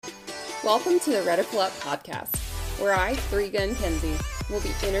Welcome to the Reticle Up podcast, where I, 3-Gun Kenzie, will be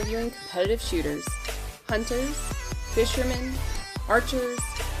interviewing competitive shooters, hunters, fishermen, archers,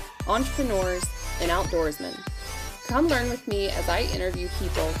 entrepreneurs, and outdoorsmen. Come learn with me as I interview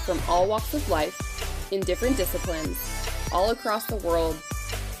people from all walks of life, in different disciplines, all across the world,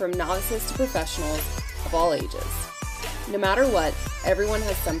 from novices to professionals of all ages. No matter what, everyone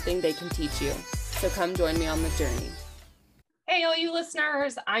has something they can teach you, so come join me on the journey. Hey, all you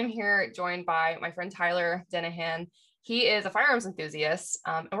listeners, I'm here joined by my friend Tyler Denahan. He is a firearms enthusiast,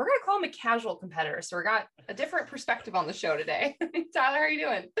 and we're going to call him a casual competitor. So we got a different perspective on the show today. Tyler, how are you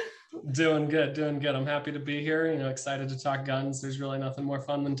doing? Doing good. I'm happy to be here. Excited to talk guns. There's really nothing more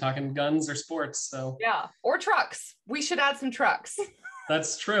fun than talking guns or sports. So yeah, or trucks. We should add some trucks.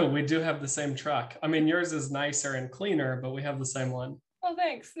 That's true. We do have the same truck. I mean, yours is nicer and cleaner, but we have the same one. Oh,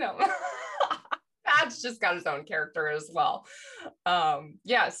 thanks. No. That's just got its own character as well.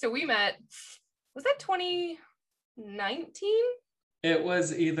 So we met, was that 2019? It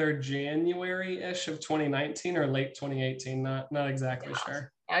was either January-ish of 2019 or late 2018. Not exactly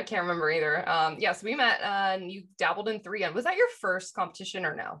sure. I can't remember either. So we met and you dabbled in 3-Gun. Was that your first competition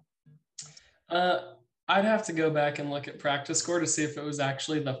or no? I'd have to go back and look at practice score to see if it was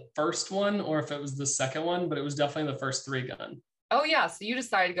actually the first one or if it was the second one, but it was definitely the first 3-gun. Oh yeah, so you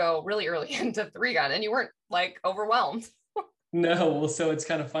decided to go really early into 3-gun and you weren't like overwhelmed. No, well, so it's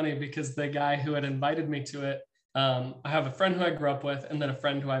kind of funny because the guy who had invited me to it, I have a friend who I grew up with and then a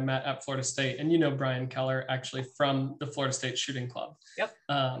friend who I met at Florida State, and Brian Keller actually from the Florida State Shooting Club. Yep.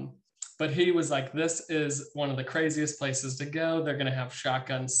 But he was like, this is one of the craziest places to go. They're going to have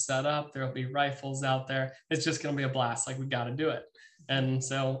shotguns set up. There'll be rifles out there. It's just going to be a blast. Like, we got to do it. And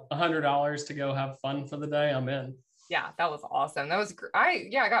so $100 to go have fun for the day, I'm in. Yeah, that was awesome. That was I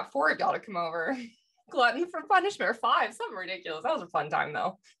got 4 of y'all to come over. Glutton for punishment, or 5, something ridiculous. That was a fun time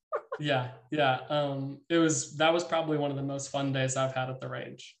though. Yeah. That was probably one of the most fun days I've had at the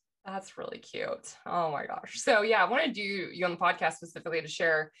range. That's really cute. Oh my gosh. So yeah, I want to do you on the podcast specifically to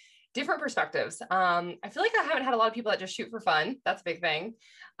share different perspectives. I feel like I haven't had a lot of people that just shoot for fun. That's a big thing.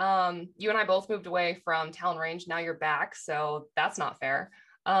 You and I both moved away from Talon Range. Now you're back. So that's not fair.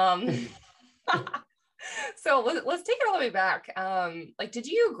 So let's take it all the way back. Did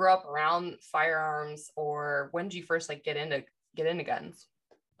you grow up around firearms, or when did you first get into guns?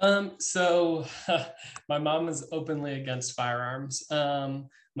 So my mom is openly against firearms.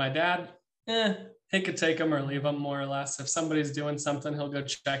 My dad, he could take them or leave them, more or less. If somebody's doing something, he'll go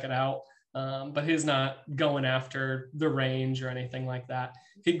check it out. But he's not going after the range or anything like that.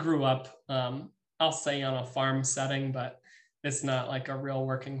 He grew up, I'll say, on a farm setting, but it's not like a real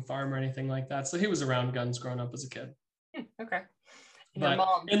working farm or anything like that. So he was around guns growing up as a kid. Okay. But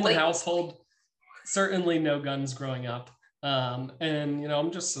in the household, certainly no guns growing up. And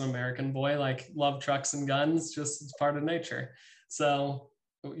I'm just an American boy, love trucks and guns, just it's part of nature. So,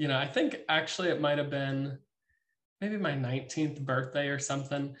 I think actually it might have been maybe my 19th birthday or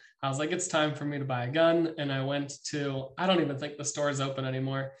something. I was like, it's time for me to buy a gun. And I went to, I don't even think the store is open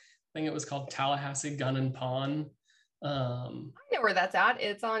anymore. I think it was called Tallahassee Gun and Pawn. I know where that's at.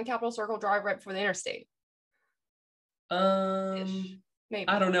 It's on Capitol Circle Drive right before the interstate. Maybe.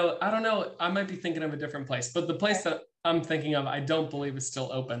 I don't know. I might be thinking of a different place, but the place that I'm thinking of, I don't believe is still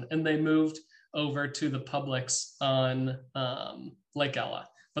open. And they moved over to the Publix on Lake Ella,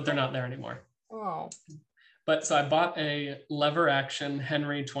 but they're not there anymore. Oh. But so I bought a lever action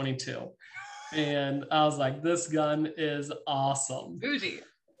Henry 22 and I was like, this gun is awesome. Bougie.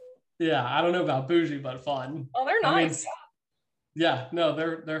 Yeah, I don't know about bougie, but fun. Oh, they're nice.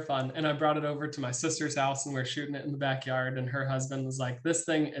 They're fun. And I brought it over to my sister's house and we're shooting it in the backyard. And her husband was like, this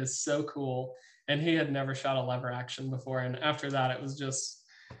thing is so cool. And he had never shot a lever action before. And after that, it was just,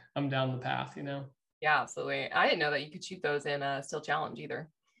 I'm down the path, Yeah, absolutely. I didn't know that you could shoot those in Steel Challenge either.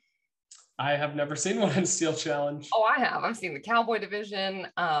 I have never seen one in Steel Challenge. Oh, I have. I've seen the Cowboy Division.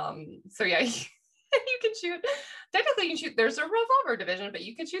 So yeah, you can shoot. Technically, you can shoot. There's a revolver division, but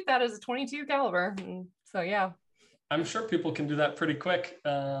you can shoot that as a 22 caliber. So yeah, I'm sure people can do that pretty quick.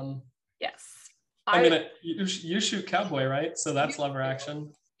 Yes. I mean, you shoot Cowboy, right? So that's lever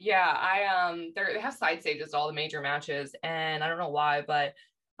action. Yeah, they have side stages at all the major matches, and I don't know why, but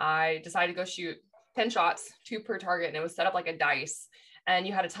I decided to go shoot 10 shots, 2 per target, and it was set up like a dice, and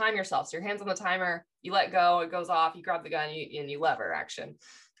you had to time yourself. So your hand's on the timer, you let go, it goes off, you grab the gun, and you lever action.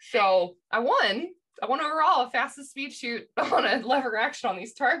 So I won overall, fastest speed shoot on a lever action on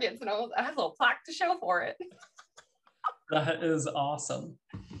these targets, and I had a little plaque to show for it. That is awesome.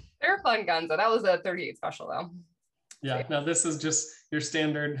 They're fun guns, though. That was a 38 special, though. Yeah, no, this is just your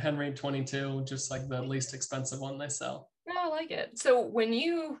standard Henry 22, just like the least expensive one they sell. No, I like it. So when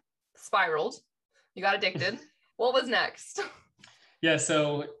you spiraled. You got addicted. What was next? Yeah,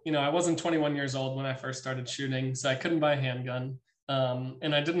 so, I wasn't 21 years old when I first started shooting, so I couldn't buy a handgun.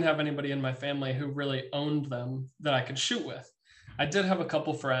 And I didn't have anybody in my family who really owned them that I could shoot with. I did have a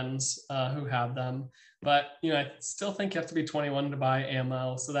couple friends who had them, but, I still think you have to be 21 to buy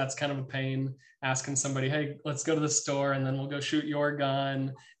ammo. So that's kind of a pain, asking somebody, hey, let's go to the store and then we'll go shoot your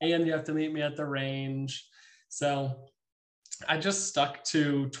gun. And you have to meet me at the range. So I just stuck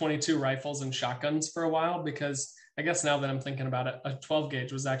to 22 rifles and shotguns for a while because I guess now that I'm thinking about it, a 12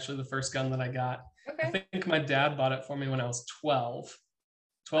 gauge was actually the first gun that I got. Okay. I think my dad bought it for me when I was 12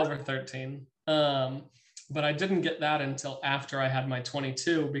 or 13. But I didn't get that until after I had my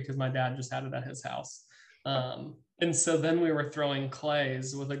 22 because my dad just had it at his house. And so then we were throwing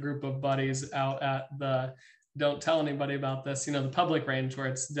clays with a group of buddies out at the, don't tell anybody about this, the public range where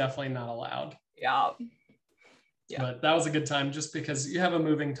it's definitely not allowed. Yeah. But that was a good time just because you have a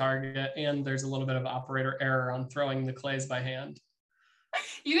moving target and there's a little bit of operator error on throwing the clays by hand.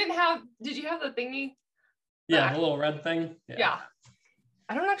 Did you have the thingy? Yeah, the little red thing. Yeah.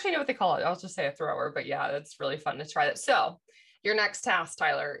 I don't actually know what they call it. I'll just say a thrower, but yeah, it's really fun to try that. So your next task,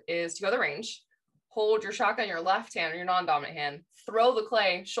 Tyler, is to go to the range, hold your shotgun in your left hand or your non-dominant hand, throw the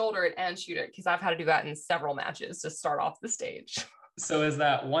clay, shoulder it, and shoot it. Because I've had to do that in several matches to start off the stage. So is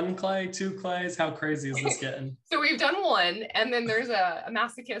that one clay, two clays? How crazy is this getting? So we've done one, and then there's a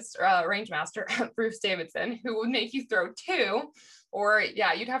masochist range master, Bruce Davidson, who would make you throw two, or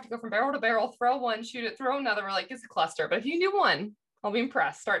you'd have to go from barrel to barrel, throw one, shoot it, throw another. We're like, it's a cluster, but if you can do one, I'll be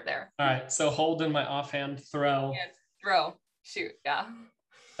impressed. Start there. All right, so hold in my offhand, throw. And throw, shoot, yeah.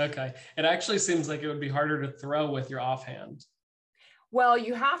 Okay, it actually seems like it would be harder to throw with your offhand. Well,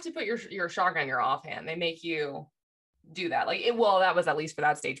 you have to put your shotgun in your offhand. They make you do that. That was at least for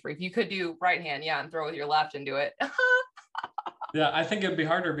that stage brief. You could do right hand, and throw with your left and do it. Yeah, I think it'd be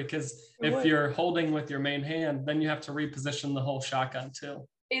harder because if you're holding with your main hand, then you have to reposition the whole shotgun too.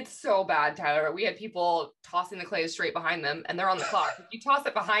 It's so bad, Tyler. We had people tossing the clays straight behind them and they're on the clock. If you toss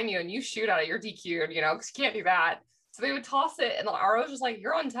it behind you and you shoot at it, you're DQ'd, because you can't do that. So they would toss it and the RO was just like,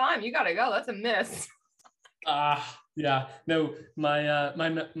 you're on time. You got to go. That's a miss. Yeah. No,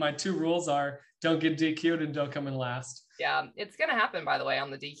 my two rules are don't get DQ'd and don't come in last. Yeah, it's going to happen, by the way,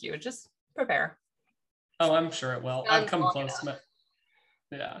 on the DQ. Just prepare. Oh, I'm sure it will. I've come close.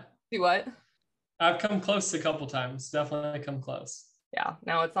 Yeah. Do what? I've come close a couple times. Definitely come close. Yeah.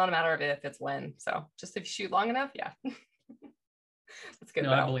 No, it's not a matter of if, it's when. So just if you shoot long enough, yeah. That's good.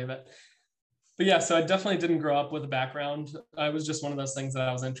 No, I believe it. But yeah, so I definitely didn't grow up with a background. I was just one of those things that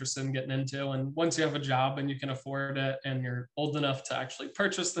I was interested in getting into. And once you have a job and you can afford it and you're old enough to actually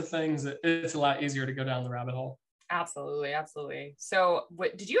purchase the things, it's a lot easier to go down the rabbit hole. Absolutely. Absolutely. So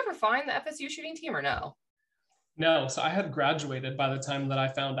did you ever find the FSU shooting team or no? No. So I had graduated by the time that I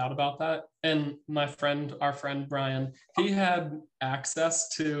found out about that. And our friend, Brian, he had access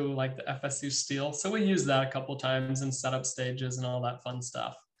to like the FSU steel. So we used that a couple times and set up stages and all that fun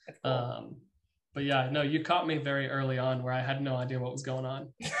stuff. That's cool. But yeah, no, you caught me very early on where I had no idea what was going on.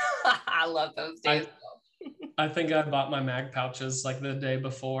 I love those days. I think I bought my mag pouches like the day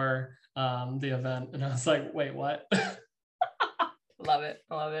before the event. And I was like, wait, what? Love it.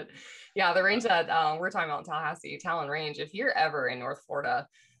 I love it. Yeah, the range that we're talking about in Tallahassee, Talon Range, if you're ever in North Florida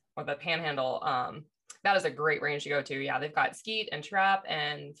or the Panhandle, that is a great range to go to. Yeah, they've got skeet and trap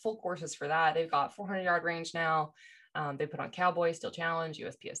and full courses for that. They've got 400-yard range now. They put on Cowboy, Steel Challenge,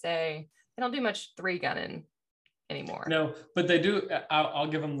 USPSA. They don't do much three gunning anymore. No, but they do. I'll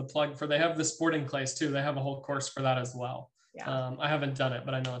give them the plug for, they have the sporting clays too. They have a whole course for that as well. Yeah. I haven't done it,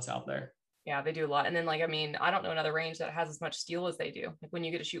 but I know it's out there. Yeah, they do a lot. And then I don't know another range that has as much steel as they do. Like when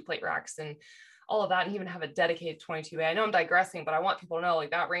you get to shoot plate racks and all of that, and even have a dedicated 22A. I know I'm digressing, but I want people to know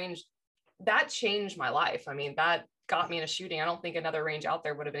that range, that changed my life. That got me into shooting. I don't think another range out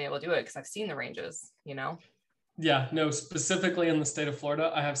there would have been able to do it because I've seen the ranges, Yeah, no, specifically in the state of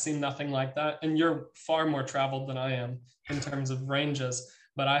Florida, I have seen nothing like that. And you're far more traveled than I am in terms of ranges,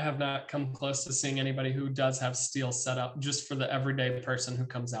 but I have not come close to seeing anybody who does have steel set up just for the everyday person who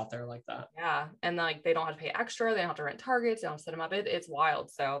comes out there like that. Yeah. And they don't have to pay extra. They don't have to rent targets. They don't set them up. It's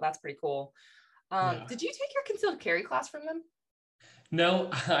wild. So that's pretty cool. Did you take your concealed carry class from them? No,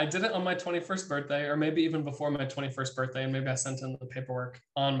 I did it on my 21st birthday, or maybe even before my 21st birthday, and maybe I sent in the paperwork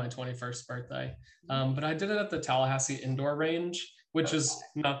on my 21st birthday. But I did it at the Tallahassee indoor range, which is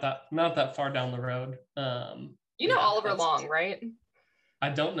not that far down the road. Oliver Long, right? I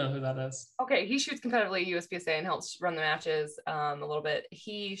don't know who that is. Okay, he shoots competitively at USPSA and helps run the matches a little bit.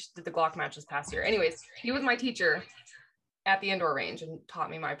 He did the Glock matches past year. Anyways, he was my teacher at the indoor range and taught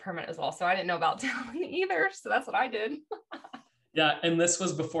me my permit as well. So I didn't know about Talon either. So that's what I did. Yeah. And this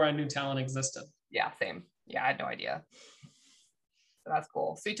was before I knew talent existed. Yeah, same. Yeah, I had no idea. So that's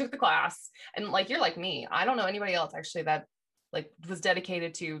cool. So you took the class, and like, you're like me. I don't know anybody else actually that like was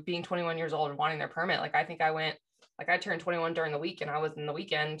dedicated to being 21 years old and wanting their permit. Like, I think I turned 21 during the week, and I was in the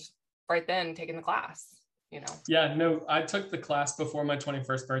weekend right then taking the class, Yeah, no, I took the class before my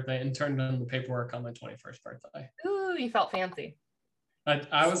 21st birthday and turned in the paperwork on my 21st birthday. Ooh, you felt fancy.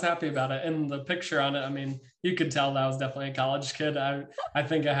 I was happy about it. And the picture on it, I mean, you could tell that I was definitely a college kid. I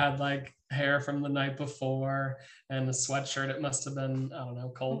think I had like hair from the night before and a sweatshirt. It must have been, I don't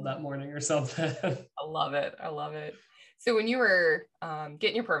know, cold that morning or something. I love it. I love it. So when you were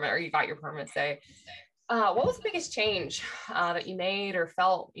getting your permit, or you got your permit, say, what was the biggest change that you made or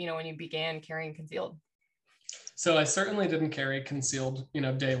felt, when you began carrying concealed? So I certainly didn't carry concealed,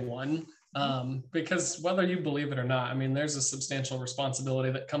 day one. Because whether you believe it or not, I mean, there's a substantial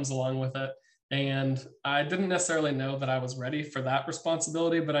responsibility that comes along with it. And I didn't necessarily know that I was ready for that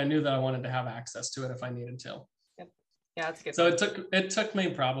responsibility, but I knew that I wanted to have access to it if I needed to. Yep. Yeah, that's good. So it took me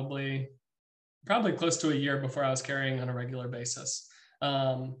probably close to a year before I was carrying on a regular basis.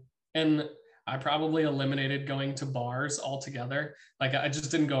 And I probably eliminated going to bars altogether. Like, I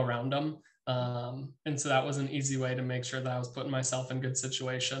just didn't go around them. And so that was an easy way to make sure that I was putting myself in good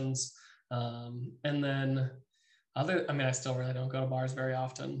situations. And then I still really don't go to bars very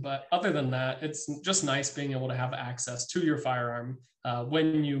often, but other than that, it's just nice being able to have access to your firearm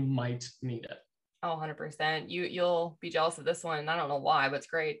when you might need it. Oh, 100%. You'll be jealous of this one. I don't know why, but it's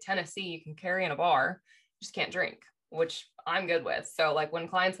great. Tennessee, you can carry in a bar, you just can't drink, which I'm good with. So like, when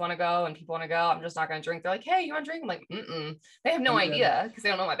clients want to go and people want to go, I'm just not going to drink. They're like, hey, you want to drink? I'm like, mm-mm. They have no idea because they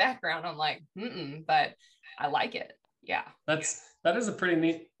don't know my background. I'm like, mm-mm, but I like it. Yeah. That is a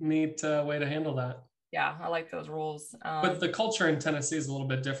pretty neat way to handle that. Yeah, I like those rules. But the culture in Tennessee is a little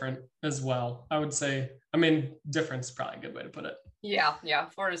bit different as well. I would say, different is probably a good way to put it. Yeah.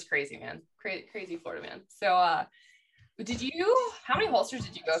 Florida's crazy, man. Crazy Florida, man. So how many holsters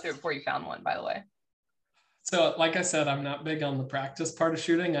did you go through before you found one, by the way? So like I said, I'm not big on the practice part of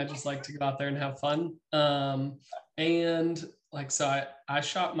shooting. I just like to go out there and have fun. And like, so I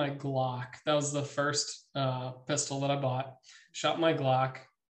shot my Glock. That was the first pistol that I bought. Shot my Glock.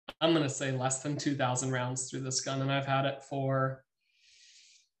 I'm going to say less than 2,000 rounds through this gun. And I've had it for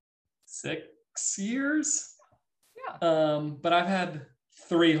 6 years. Yeah. But I've had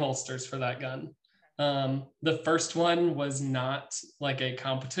 3 holsters for that gun. The first one was not like a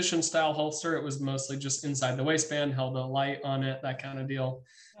competition style holster. It was mostly just inside the waistband, held a light on it, that kind of deal.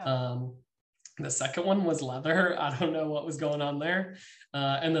 Yeah. The second one was leather. I don't know what was going on there.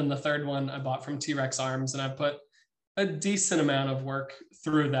 And then the third one I bought from T-Rex Arms, and I put a decent amount of work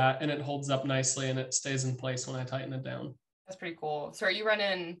through that, and it holds up nicely and it stays in place when I tighten it down. That's pretty cool. So are you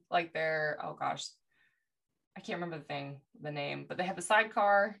running like oh gosh, I can't remember the name, but they have the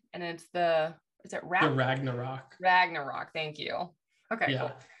sidecar, and it's the Ragnarok. Ragnarok. Thank you. Okay. Yeah.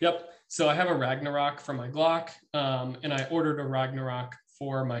 Cool. Yep. So I have a Ragnarok for my Glock, and I ordered a Ragnarok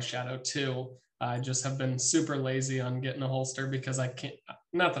for my Shadow 2. I just have been super lazy on getting a holster because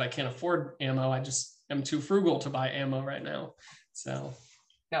not that I can't afford ammo. I just am too frugal to buy ammo right now. So.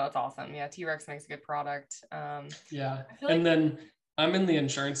 No, it's awesome. Yeah. T-Rex makes a good product. Yeah. And then I'm in the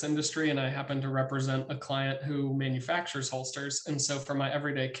insurance industry, and I happen to represent a client who manufactures holsters. And so for my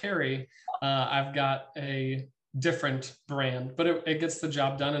everyday carry, I've got a different brand, but it gets the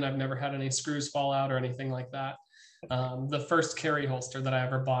job done, and I've never had any screws fall out or anything like that. The first carry holster that I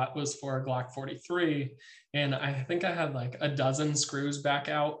ever bought was for a Glock 43, and I think I had like a dozen screws back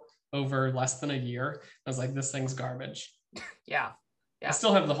out over less than a year. I was like, this thing's garbage. Yeah. I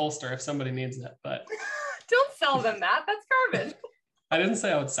still have the holster if somebody needs it, but don't sell them that. That's garbage. I didn't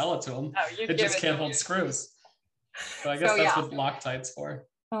say I would sell it to them. Oh, it just can't hold screws. So I guess that's what Loctite's for.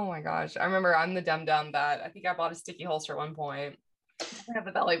 Oh my gosh. I remember I'm the dum-dum that I think I bought a sticky holster at one point. I have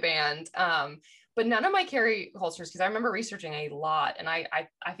the belly band. But none of my carry holsters, because I remember researching a lot, and I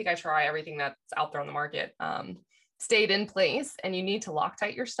think I try everything that's out there on the market, stayed in place, and you need to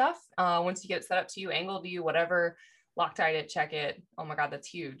Loctite your stuff. Once you get it set up to you, angled to you, whatever, Loctite it, check it. Oh my God, that's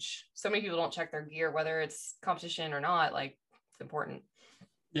huge. So many people don't check their gear, whether it's competition or not. Like, it's important.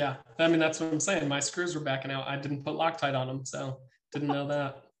 Yeah. I mean, that's what I'm saying. My screws were backing out. I didn't put Loctite on them, so didn't know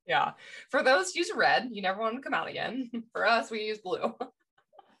that. Yeah. For those, use red. You never want them to come out again. For us, we use blue.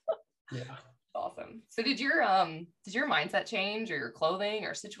 Yeah. Awesome. So did your mindset change, or your clothing,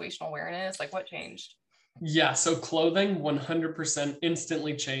 or situational awareness? Like, what changed? Yeah. So clothing 100%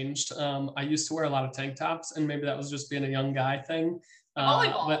 instantly changed. I used to wear a lot of tank tops, and maybe that was just being a young guy thing.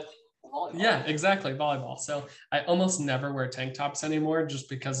 Volleyball. Yeah, exactly. Volleyball. So I almost never wear tank tops anymore, just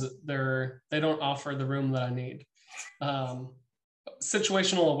because they don't offer the room that I need.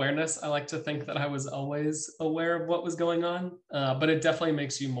 Situational awareness. I like to think that I was always aware of what was going on, but it definitely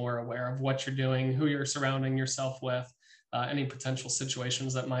makes you more aware of what you're doing, who you're surrounding yourself with, any potential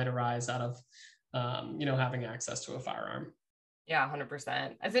situations that might arise out of, having access to a firearm. Yeah,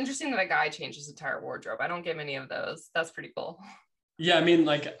 100%. It's interesting that a guy changed his entire wardrobe. I don't get many of those. That's pretty cool. Yeah, I mean,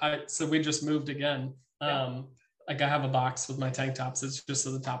 so we just moved again. Like I have a box with my tank tops. It's just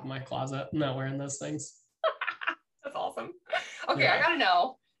at the top of my closet. I'm not wearing those things. That's awesome. Okay, yeah. I gotta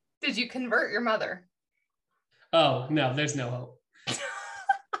know, did you convert your mother? Oh, no, there's no hope.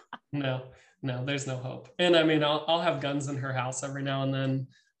 No, there's no hope. And I mean, I'll have guns in her house every now and then,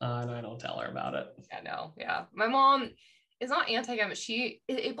 and I don't tell her about it. Yeah, no, yeah. My mom is not anti-gun, but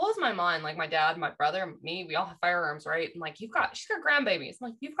it blows my mind. Like my dad, my brother, me, we all have firearms, right? And like she's got grandbabies. I'm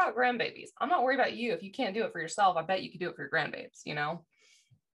like, you've got grandbabies. I'm not worried about you. If you can't do it for yourself, I bet you could do it for your grandbabies, you know?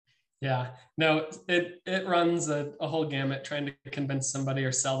 Yeah, no, it runs a whole gamut trying to convince somebody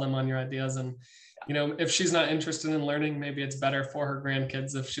or sell them on your ideas. And, if she's not interested in learning, maybe it's better for her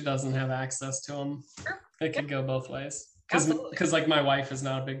grandkids if she doesn't have access to them. Sure. It could go both ways. Because like my wife is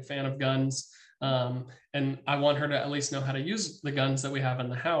not a big fan of guns. And I want her to at least know how to use the guns that we have in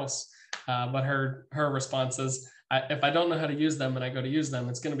the house. But her response is, if I don't know how to use them and I go to use them,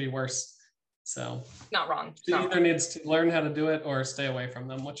 it's going to be worse. So not wrong. She either needs to learn how to do it or stay away from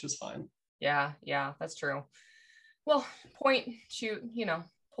them, which is fine. Yeah, that's true. Well, point, shoot,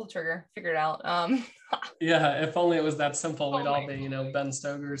 pull the trigger, figure it out. Yeah, if only it was that simple, we'd all be, Ben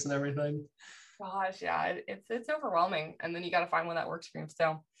Stokers and everything. Gosh, yeah, it's overwhelming. And then you got to find one that works for you.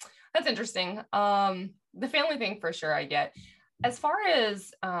 So that's interesting. The family thing for sure I get. As far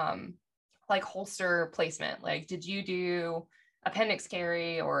as like holster placement, like did you do appendix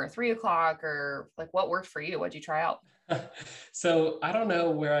carry or 3 o'clock, or like what worked for you? What'd you try out? So I don't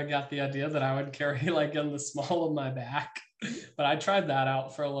know where I got the idea that I would carry like in the small of my back, but I tried that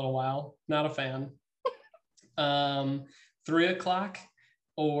out for a little while. Not a fan. 3 o'clock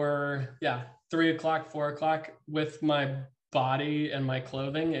or 3 o'clock, 4 o'clock with my body and my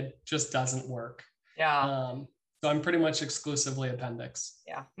clothing, it just doesn't work. Yeah. So I'm pretty much exclusively appendix.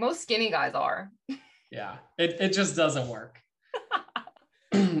 Yeah. Most skinny guys are. Yeah. It just doesn't work.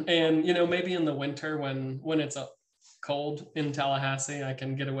 And, maybe in the winter when it's cold in Tallahassee, I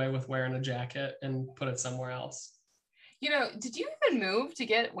can get away with wearing a jacket and put it somewhere else. Did you even move to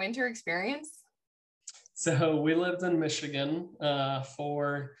get winter experience? So we lived in Michigan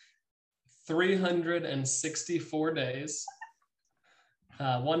for 364 days,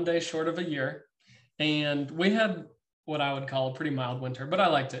 1 day short of a year. And we had what I would call a pretty mild winter, but I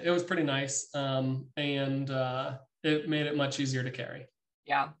liked it. It was pretty nice. And it made it much easier to carry.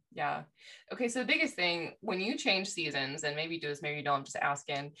 Yeah. Okay. So the biggest thing when you change seasons, and maybe you do this, maybe you don't, just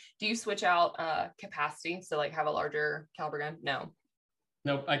asking, do you switch out capacity? So like have a larger caliber gun? No.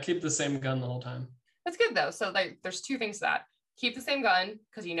 Nope. I keep the same gun the whole time. That's good though. So like there's 2 things to that. Keep the same gun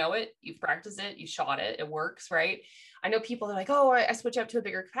because you know it, you've practiced it, you shot it, it works, right? I know people are like, oh, I switch up to a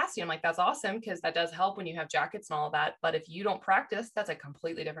bigger capacity. I'm like, that's awesome because that does help when you have jackets and all of that. But if you don't practice, that's a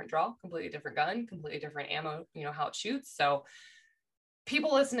completely different draw, completely different gun, completely different ammo, how it shoots. So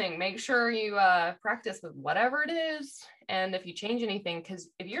people listening, make sure you practice with whatever it is. And if you change anything, because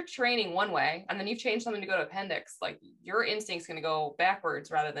if you're training one way and then you've changed something to go to appendix, like your instinct's going to go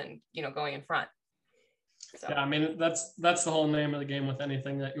backwards rather than, going in front. So. Yeah, I mean, that's the whole name of the game with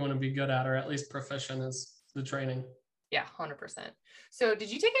anything that you want to be good at, or at least proficient, is the training. Yeah, 100%. So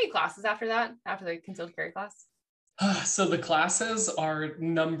did you take any classes after that, after the concealed carry class? So the classes are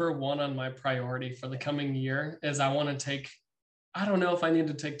number 1 on my priority for the coming year. Is I want to take, I don't know if I need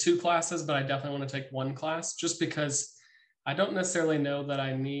to take 2 classes, but I definitely want to take 1 class, just because I don't necessarily know that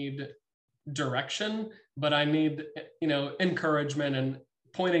I need direction, but I need, encouragement and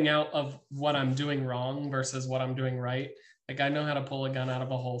pointing out of what I'm doing wrong versus what I'm doing right. Like I know how to pull a gun out of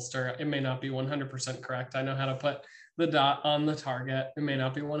a holster. It may not be 100% correct. I know how to put the dot on the target. It may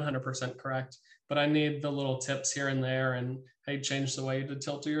not be 100% correct, but I need the little tips here and there. And hey, change the way to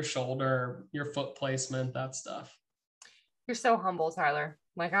tilt your shoulder, your foot placement, that stuff. You're so humble, Tyler.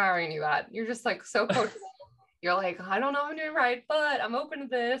 Like I already knew that. You're just like so coachable. You're like, I don't know if I'm doing right, but I'm open to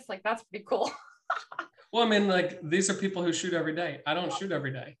this. Like that's pretty cool. Well, I mean, like these are people who shoot every day. I don't shoot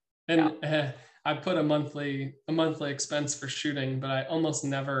every day. And I put a monthly expense for shooting, but I almost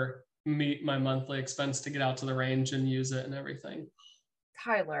never meet my monthly expense to get out to the range and use it and everything.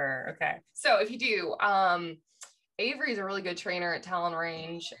 Tyler. Okay. So if you do, Avery is a really good trainer at Talon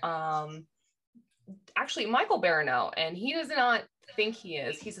Range. Actually, Michael Barano, and he does not think he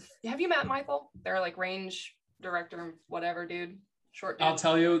is. Have you met Michael? They're like range director, whatever, dude. Short dude. I'll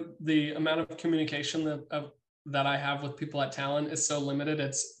tell you, the amount of communication that I have with people at Talon is so limited.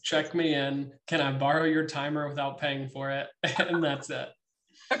 It's check me in. Can I borrow your timer without paying for it? And that's it.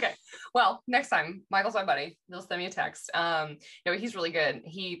 Okay. Well, next time, Michael's my buddy. He'll send me a text. He's really good.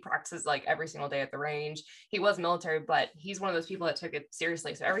 He practices like every single day at the range. He was military, but he's one of those people that took it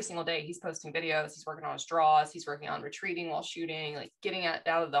seriously. So every single day he's posting videos, he's working on his draws, he's working on retreating while shooting, like getting out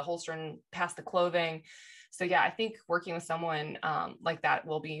of the holster and past the clothing. So yeah, I think working with someone like that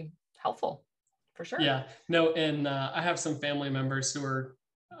will be helpful for sure. Yeah, no, and I have some family members who are,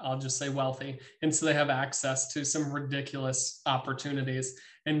 I'll just say, wealthy, and so they have access to some ridiculous opportunities.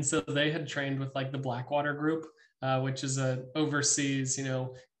 And so they had trained with like the Blackwater Group, which is a overseas,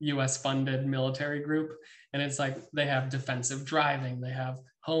 U.S. funded military group. And it's like they have defensive driving, they have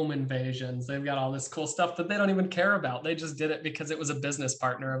home invasions, they've got all this cool stuff that they don't even care about. They just did it because it was a business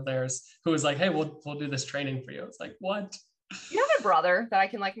partner of theirs who was like, hey, we'll do this training for you. It's like, what? You have a brother that I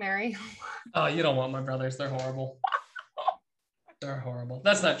can like marry? Oh, you don't want my brothers. They're horrible. They're horrible.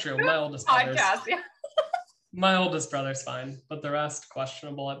 That's not true. My oldest brother's, my oldest brother's fine, but the rest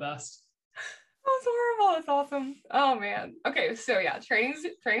questionable at best. That's horrible. That's awesome. Oh man. Okay, so yeah, training's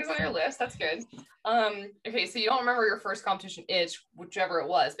on your list. That's good. Okay, so you don't remember your first competition whichever it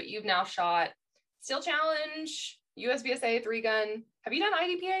was, but you've now shot Steel Challenge, USBSA 3-gun. Have you done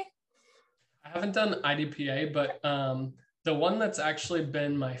IDPA? I haven't done IDPA, but the one that's actually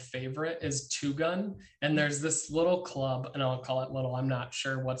been my favorite is 2-gun. And there's this little club, and I'll call it little. I'm not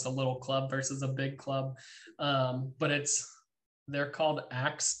sure what's a little club versus a big club, but they're called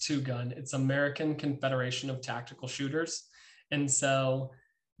Axe 2-gun. It's American Confederation of Tactical Shooters. And so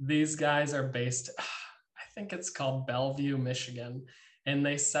these guys are based, I think it's called Bellevue, Michigan. And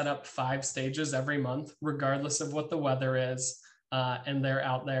they set up 5 stages every month, regardless of what the weather is. And they're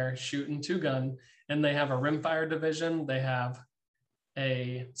out there shooting 2-gun. And they have a rimfire division, they have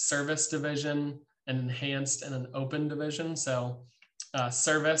a service division, an enhanced and an open division. So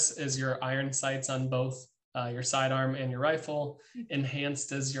service is your iron sights on both your sidearm and your rifle.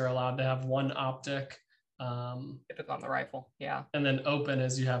 Enhanced is you're allowed to have one optic. Typical on the rifle, yeah. And then open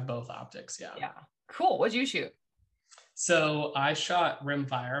is you have both optics, yeah. Yeah, cool. What'd you shoot? So I shot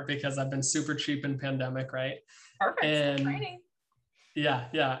rimfire because I've been super cheap in pandemic, right? Perfect. And training. Yeah,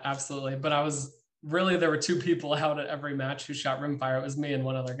 absolutely. But there were 2 people out at every match who shot rimfire. It was me and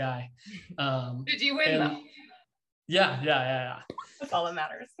one other guy. Did you win though? Yeah. That's all that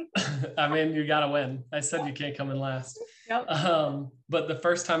matters. I mean, you got to win. I said you can't come in last. Yep. But the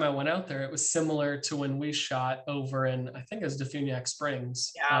first time I went out there, it was similar to when we shot over in, I think it was Defuniak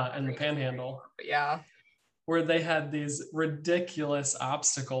Springs, in the Panhandle. Yeah. Where they had these ridiculous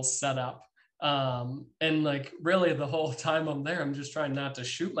obstacles set up. And like really the whole time I'm there, I'm just trying not to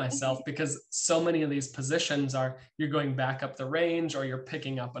shoot myself because so many of these positions are you're going back up the range or you're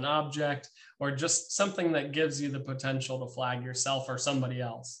picking up an object or just something that gives you the potential to flag yourself or somebody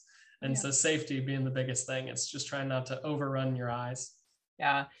else. And so safety being the biggest thing, it's just trying not to overrun your eyes.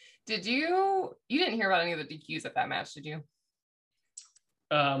 Yeah. You didn't hear about any of the DQs at that match, did you?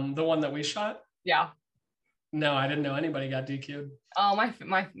 The one that we shot? Yeah. No, I didn't know anybody got DQ'd. Oh, my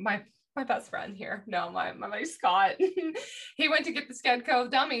best friend here. No, my buddy Scott. He went to get the Skedco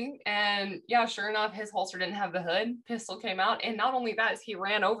dummy, and yeah, sure enough, his holster didn't have the hood. Pistol came out, and not only that, is he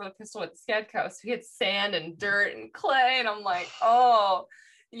ran over the pistol with the Skedco, so he had sand and dirt and clay, and I'm like, oh,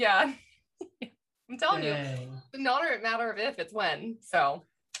 yeah. I'm telling you, it's not a matter of if, it's when. So.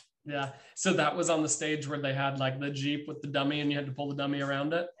 Yeah. So that was on the stage where they had like the Jeep with the dummy, and you had to pull the dummy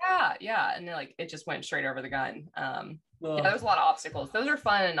around it. Yeah, and then like it just went straight over the gun. Yeah, there's a lot of obstacles. Those are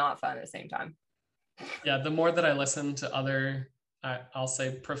fun and not fun at the same time. Yeah, the more that I listen to other, I'll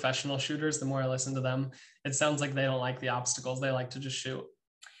say professional shooters, the more I listen to them, it sounds like they don't like the obstacles. They like to just shoot.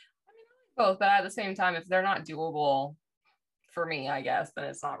 I mean, I like both, but at the same time, if they're not doable for me, I guess, then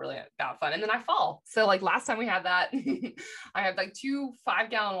it's not really that fun. And then I fall. So like last time we had that, I had like 2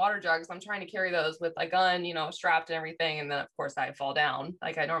 5-gallon water jugs. I'm trying to carry those with a gun, strapped and everything. And then of course I fall down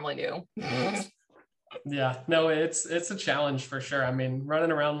like I normally do. Yeah, no, it's a challenge for sure. I mean,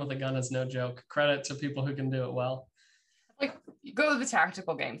 running around with a gun is no joke. Credit to people who can do it well. Like you go to the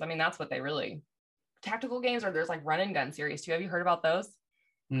tactical games. I mean, that's what tactical games, or there's like run and gun series too. Have you heard about those?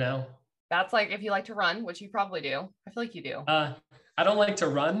 No. That's like if you like to run, which you probably do. I feel like you do. I don't like to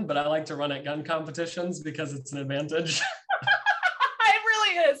run, but I like to run at gun competitions because it's an advantage. It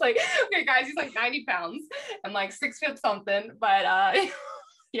really is. Like, okay, guys, he's like 90 pounds and like 6 foot something, but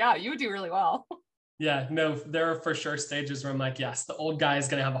yeah, you would do really well. Yeah, no, there are for sure stages where I'm like, yes, the old guy is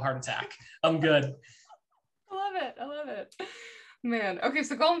going to have a heart attack. I'm good. I love it. Man. Okay.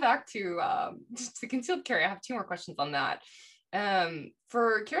 So going back to concealed carry, I have 2 more questions on that.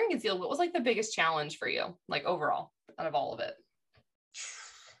 For curing concealed, what was like the biggest challenge for you, like overall, out of all of it?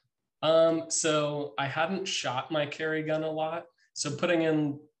 So I hadn't shot my carry gun a lot. So putting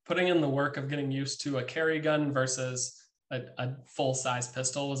in the work of getting used to a carry gun versus a full-size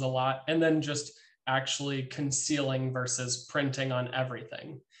pistol was a lot. And then just actually concealing versus printing on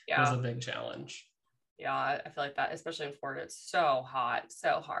everything was a big challenge. Yeah, I feel like that, especially in Florida, it's so hot,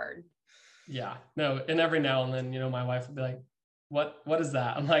 so hard. Yeah, no, and every now and then, my wife would be like, what is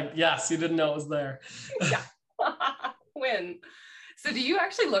that? I'm like, yes, you didn't know it was there. Yeah. When? So do you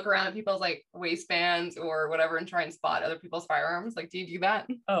actually look around at people's like waistbands or whatever and try and spot other people's firearms? Like, do you do that?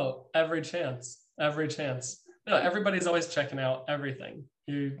 Oh, every chance. No, everybody's always checking out everything.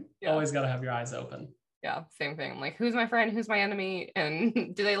 You always got to have your eyes open. Yeah, same thing. Like, who's my friend? Who's my enemy?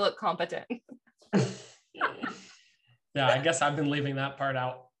 And do they look competent? Yeah, I guess I've been leaving that part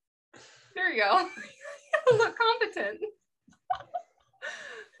out. There you go. Look competent.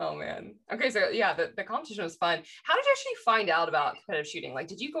 Oh man. Okay, so yeah, the competition was fun. How did you actually find out about competitive shooting? Like,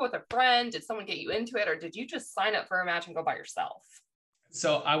 did you go with a friend? Did someone get you into it, or did you just sign up for a match and go by yourself?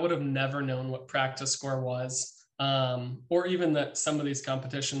 So I would have never known what practice score was, or even that some of these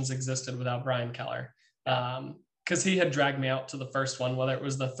competitions existed without Brian Keller, because he had dragged me out to the first one, whether it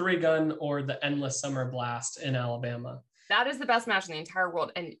was the 3-gun or the Endless Summer Blast in Alabama. That is the best match in the entire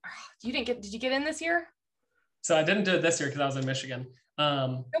world. And did you get in this year? So I didn't do it this year because I was in Michigan.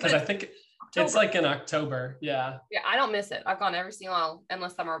 Because I think it's like in October. Yeah. Yeah, I don't miss it. I've gone every single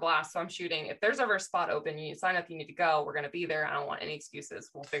Endless Summer Blast. So I'm shooting. If there's ever a spot open, you sign up, you need to go. We're going to be there. I don't want any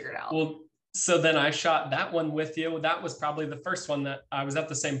excuses. We'll figure it out. Well, so then I shot that one with you. That was probably the first one that I was at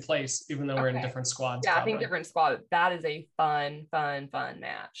the same place, even though we're in different squads. Yeah, probably. I think different squads. That is a fun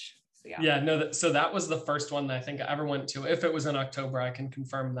match. So, so that was the first one that I think I ever went to. If it was in October, I can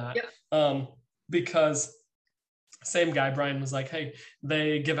confirm that. Yep. Because same guy, Brian, was like, hey,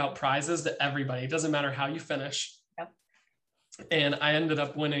 they give out prizes to everybody. It doesn't matter how you finish. Yep. And I ended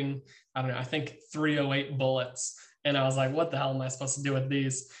up winning, I don't know, I think 308 bullets. And I was like, what the hell am I supposed to do with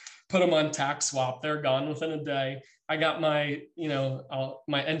these? Put them on tax swap. They're gone within a day. I got my,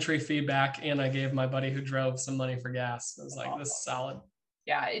 my entry fee back, and I gave my buddy who drove some money for gas. I was like, this is solid.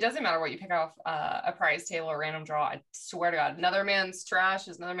 Yeah, it doesn't matter what you pick off a prize table or random draw. I swear to God, another man's trash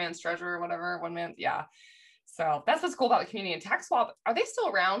is another man's treasure or whatever. One man's, yeah. So that's what's cool about the community. And tax swap, are they still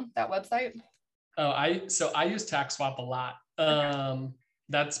around, that website? Oh, I use tax swap a lot.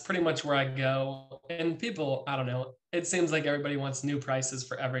 That's pretty much where I go. And people, I don't know, it seems like everybody wants new prices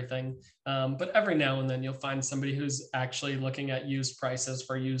for everything. But every now and then you'll find somebody who's actually looking at used prices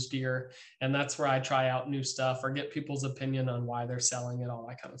for used gear. And that's where I try out new stuff or get people's opinion on why they're selling it, all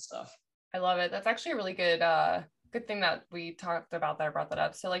that kind of stuff. I love it. That's actually a really good thing that we talked about that I brought that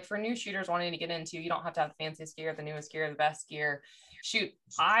up. So like for new shooters wanting to get into, you don't have to have the fanciest gear, the newest gear, the best gear. Shoot,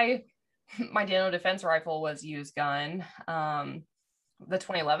 my Dano defense rifle was used gun. The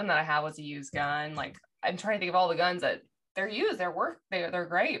 2011 that I have was a used gun. Like I'm trying to think of all the guns that they're used, they're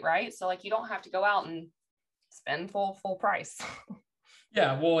great, right? So like you don't have to go out and spend full price.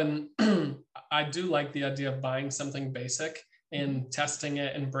 Yeah, well, and I do like the idea of buying something basic and testing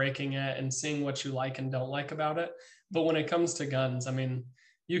it and breaking it and seeing what you like and don't like about it. But when it comes to guns, I mean,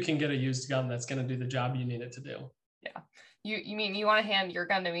 you can get a used gun that's going to do the job you need it to do. Yeah. You mean you want to hand your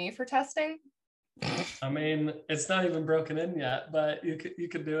gun to me for testing? I mean, it's not even broken in yet, but you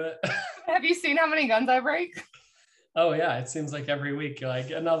could do it. Have you seen how many guns I break? Oh yeah, it seems like every week you're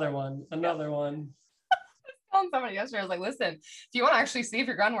like, another one. I was telling somebody yesterday, I was like, listen, if you want to actually see if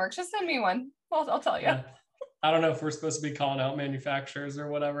your gun works, just send me one. I'll tell you. Yeah. I don't know if we're supposed to be calling out manufacturers or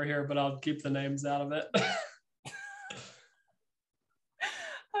whatever here, but I'll keep the names out of it.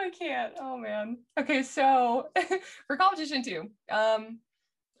 I can't. Oh man. Okay, so for competition too,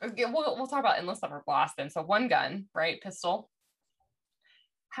 we'll talk about Endless Summer Blast then. So one gun, right? Pistol.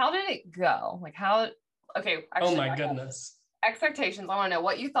 How did it go? Like okay. Actually, oh my goodness. Expectations. I want to know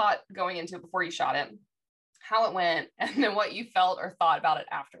what you thought going into it before you shot it, how it went, and then what you felt or thought about it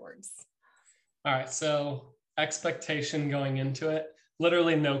afterwards. All right. So expectation going into it,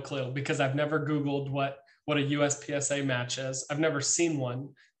 literally no clue, because I've never Googled what a USPSA match is. I've never seen one.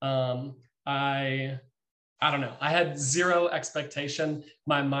 I don't know. I had zero expectation.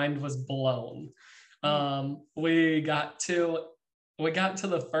 My mind was blown. We got to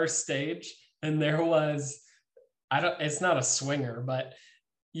the first stage, and there was, it's not a swinger, but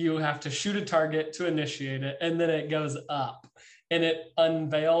you have to shoot a target to initiate it, and then it goes up and it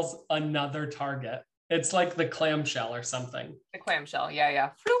unveils another target. It's like the clamshell or something. The clamshell.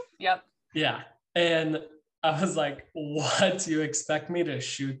 Yeah. Yep. Yeah. And I was like, what? Do you expect me to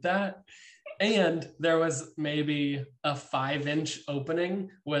shoot that? And there was maybe a 5-inch opening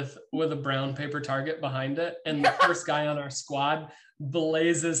with a brown paper target behind it. And the first guy on our squad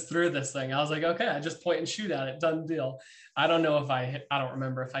blazes through this thing. I was like, okay, I just point and shoot at it. Done deal. I don't know if I don't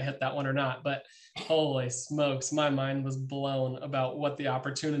remember if I hit that one or not, but holy smokes, my mind was blown about what the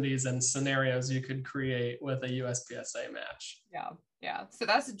opportunities and scenarios you could create with a USPSA match. Yeah. Yeah. So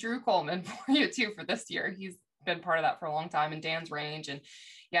that's Drew Coleman for you too for this year. He's been part of that for a long time in Dan's range. And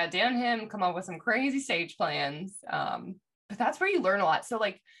yeah, Dan and him come up with some crazy stage plans. But that's where you learn a lot. So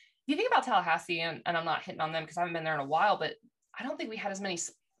like, if you think about Tallahassee, and I'm not hitting on them because I haven't been there in a while, but I don't think we had as many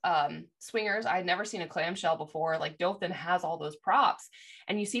swingers. I had never seen a clamshell before. Like Dothan has all those props,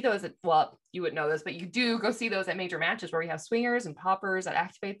 and you see those at, well, you wouldn't know this, but you do go see those at major matches where we have swingers and poppers that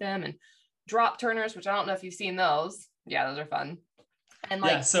activate them, and drop turners, which I don't know if you've seen those. Yeah, those are fun. And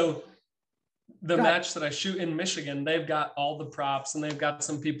like, yeah, so the match that I shoot in Michigan, they've got all the props, and they've got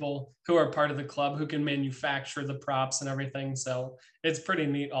some people who are part of the club who can manufacture the props and everything. So it's pretty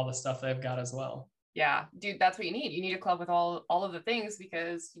neat, all the stuff they've got as well. Yeah, dude, that's what you need. You need a club with all of the things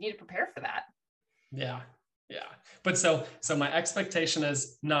because you need to prepare for that. Yeah. But so my expectation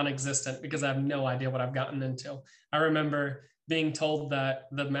is non-existent because I have no idea what I've gotten into. I remember being told that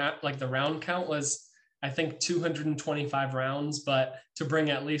the round count was, I think, 225 rounds, but to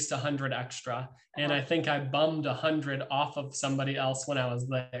bring at least 100 extra. And I think I bummed 100 off of somebody else when I was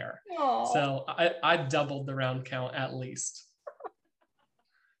there. Aww. So I doubled the round count at least.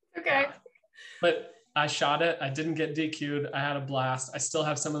 Okay. Yeah. But I shot it. I didn't get DQ'd. I had a blast. I still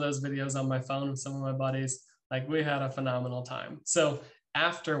have some of those videos on my phone with some of my buddies. Like, we had a phenomenal time. So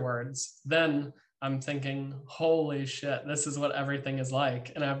afterwards, then I'm thinking, holy shit, this is what everything is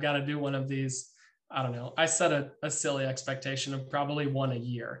like. And I've got to do one of these. I don't know. I set a silly expectation of probably one a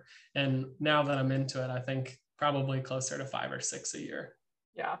year. And now that I'm into it, I think probably closer to 5 or 6 a year.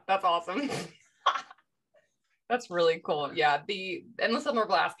 Yeah, that's awesome. That's really cool. Yeah, the Endless Summer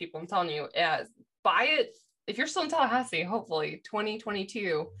Blast, people, I'm telling you, buy it. If you're still in Tallahassee, hopefully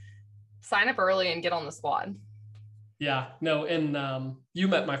 2022, sign up early and get on the squad. Yeah, no, and you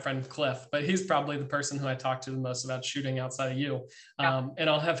met my friend Cliff, but he's probably the person who I talk to the most about shooting outside of you. Yeah. And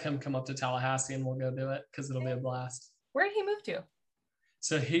I'll have him come up to Tallahassee and we'll go do it because it'll be a blast. Where did he move to?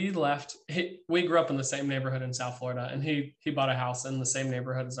 So he left. We grew up in the same neighborhood in South Florida, and he bought a house in the same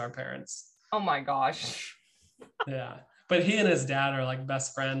neighborhood as our parents. Oh my gosh. Yeah. But he and his dad are like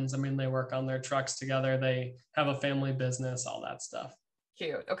best friends. I mean, they work on their trucks together. They have a family business, all that stuff.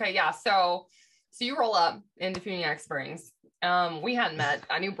 Cute. Okay. Yeah. So you roll up into Funiac Springs. We hadn't met.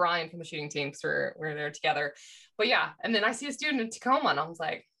 I knew Brian from the shooting team because we're there together. But yeah. And then I see a student in Tacoma, and I was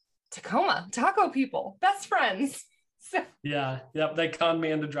like, Tacoma, taco people, best friends. So, yeah. Yep. They conned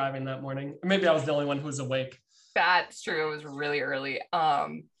me into driving that morning. Maybe I was the only one who was awake. That's true. It was really early.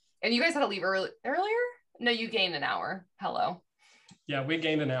 And you guys had to leave earlier? No, you gained an hour. Hello. Yeah, we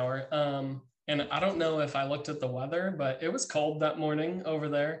gained an hour. And I don't know if I looked at the weather, but it was cold that morning over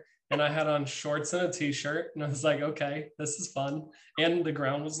there. And I had on shorts and a t-shirt. And I was like, okay, this is fun. And the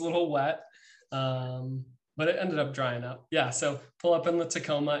ground was a little wet. But it ended up drying up. Yeah, so pull up in the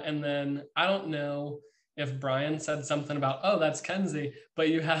Tacoma. And then I don't know if Brian said something about, oh, that's Kenzie, but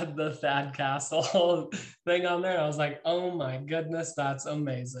you had the Thad Castle thing on there. I was like, oh my goodness, that's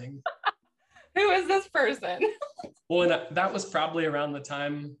amazing. Who is this person? Well, and that was probably around the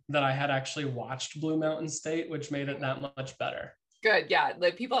time that I had actually watched Blue Mountain State, which made it that much better. Good. Yeah.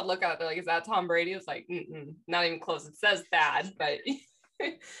 Like, people that look at it, they're like, is that Tom Brady? It's like, not even close. It says Thad, but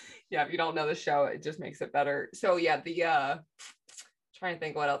yeah, if you don't know the show, it just makes it better. So yeah, trying to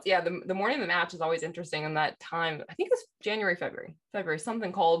think what else. Yeah, the morning of the match is always interesting. And that time, I think it's January, February,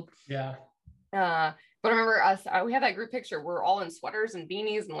 something cold. Yeah. But I remember us, we had that group picture. We're all in sweaters and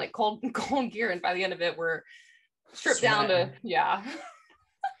beanies and like cold gear. And by the end of it, we're stripped down to, yeah.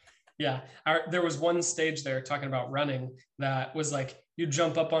 Yeah. There was one stage there talking about running that was like, you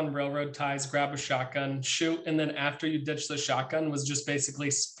jump up on railroad ties, grab a shotgun, shoot. And then after you ditch the shotgun was just basically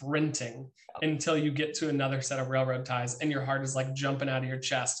sprinting until you get to another set of railroad ties. And your heart is like jumping out of your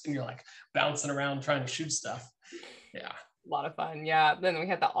chest and you're like bouncing around trying to shoot stuff. Yeah. A lot of fun. Yeah. Then we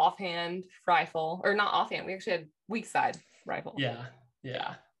had the offhand rifle, or not offhand. We actually had weak side rifle. Yeah.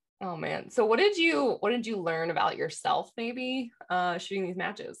 Yeah. Oh man. So what did you learn about yourself maybe shooting these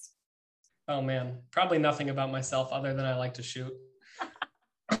matches? Oh man, probably nothing about myself other than I like to shoot.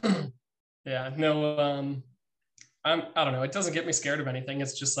 Yeah. No, I don't know. It doesn't get me scared of anything.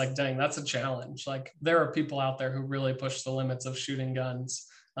 It's just like, dang, that's a challenge. Like, there are people out there who really push the limits of shooting guns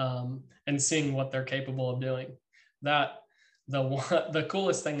and seeing what they're capable of doing. The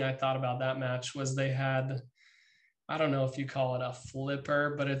coolest thing I thought about that match was they had, I don't know if you call it a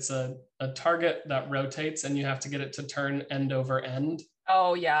flipper, but it's a target that rotates and you have to get it to turn end over end.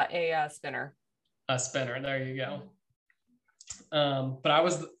 Oh yeah, a spinner. A spinner. There you go. But I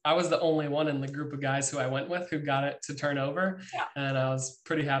was the only one in the group of guys who I went with who got it to turn over. Yeah. And I was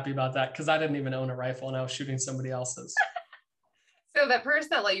pretty happy about that because I didn't even own a rifle and I was shooting somebody else's. So that person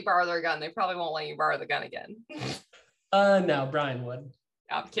that let you borrow their gun, they probably won't let you borrow the gun again. No, Brian would.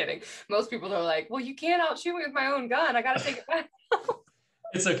 I'm kidding. Most people are like, well, you can't outshoot me with my own gun. I got to take it back.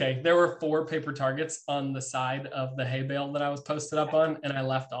 It's okay. There were 4 paper targets on the side of the hay bale that I was posted up on, and I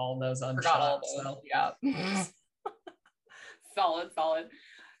left all those unshot. Forgot all those. So. Yeah. Solid.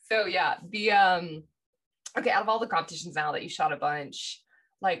 So yeah, okay, out of all the competitions now that you shot a bunch,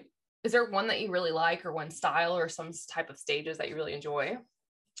 like, is there one that you really like or one style or some type of stages that you really enjoy?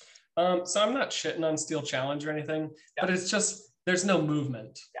 So I'm not shitting on Steel Challenge or anything, but it's just, there's no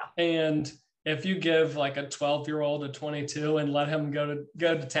movement. Yeah. And if you give like a 12-year-old a 22 and let him go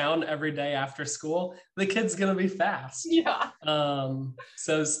to town every day after school, the kid's going to be fast. Yeah.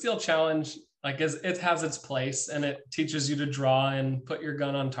 So Steel Challenge, like, it has its place and it teaches you to draw and put your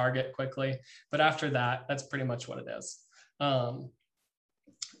gun on target quickly. But after that, that's pretty much what it is. I'd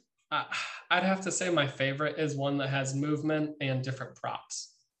have to say my favorite is one that has movement and different props.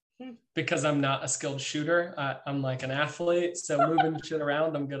 Because I'm not a skilled shooter. I'm like an athlete. So moving shit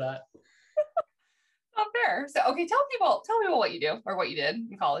around, I'm good at. Not fair. So, okay, tell people what you do or what you did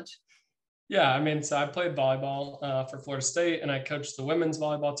in college. Yeah, I mean, so I played volleyball for Florida State, and I coached the women's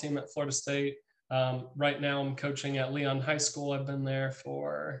volleyball team at Florida State. Right now, I'm coaching at Leon High School. I've been there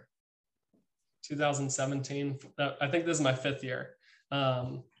for 2017. I think this is my 5th year.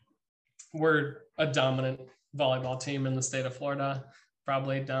 We're a dominant volleyball team in the state of Florida,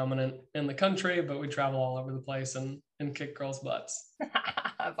 probably dominant in the country, but we travel all over the place and kick girls' butts.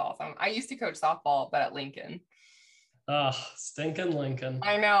 That's awesome. I used to coach softball, but at Lincoln. Oh, stinking Lincoln.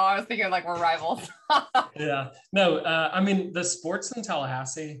 I know. I was thinking like we're rivals. Yeah. No, I mean, the sports in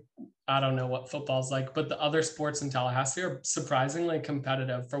Tallahassee, I don't know what football's like, but the other sports in Tallahassee are surprisingly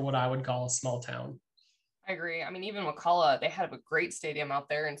competitive for what I would call a small town. I agree. I mean, even McCullough, they had a great stadium out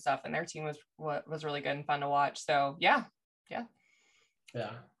there and stuff, and their team was really good and fun to watch. So yeah.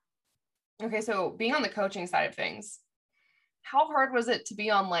 Okay, so being on the coaching side of things, how hard was it to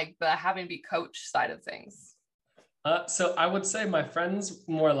be on like the having to be coach side of things? So I would say my friends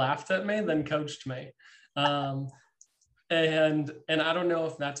more laughed at me than coached me. And I don't know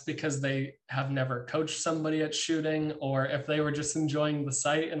if that's because they have never coached somebody at shooting or if they were just enjoying the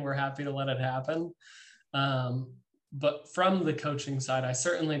sight and were happy to let it happen. But from the coaching side, I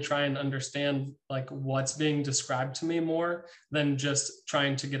certainly try and understand like what's being described to me more than just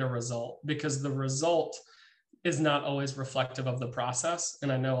trying to get a result, because the result is not always reflective of the process.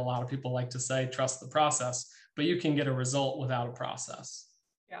 And I know a lot of people like to say, trust the process, but you can get a result without a process.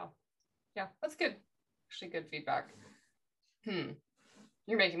 Yeah, that's good. Actually, good feedback.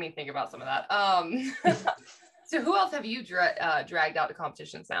 You're making me think about some of that. So who else have you dragged out to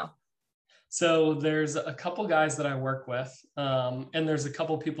competitions now? So there's a couple guys that I work with, and there's a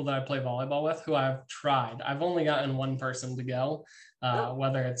couple people that I play volleyball with who I've tried. I've only gotten one person to go,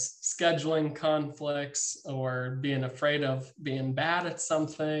 whether it's scheduling conflicts or being afraid of being bad at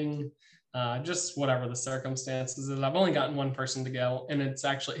something, just whatever the circumstances is. I've only gotten one person to go, and it's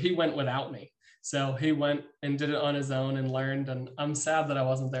actually, he went without me. So he went and did it on his own and learned, and I'm sad that I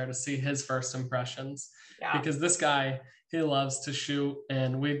wasn't there to see his first impressions, because this guy, he loves to shoot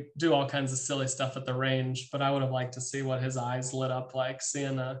and we do all kinds of silly stuff at the range, but I would have liked to see what his eyes lit up like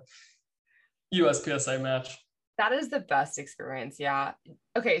seeing a USPSA match. That is the best experience. Yeah.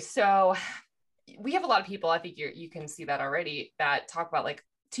 Okay. So we have a lot of people, I think you can see that already, that talk about like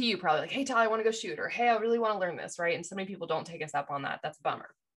to you probably like, hey, Tal, I want to go shoot, or hey, I really want to learn this. Right. And so many people don't take us up on that. That's a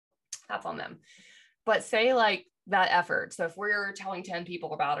bummer. That's on them. But say like that effort. So if we're telling 10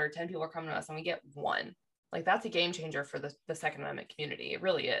 people about it, or 10 people are coming to us and we get one, like that's a game changer for the Second Amendment community. It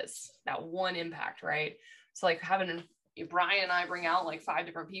really is, that one impact, right? So like having Brian and I bring out like 5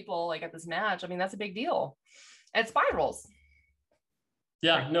 different people like at this match, I mean, that's a big deal. And it spirals.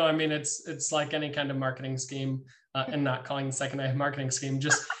 Yeah, no, I mean, it's like any kind of marketing scheme, and not calling the Second Amendment marketing scheme,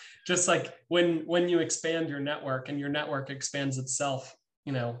 just like when you expand your network and your network expands itself,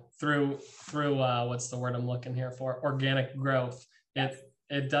 you know, through what's the word I'm looking here for? Organic growth.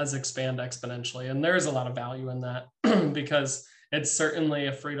 It does expand exponentially. And there is a lot of value in that because it's certainly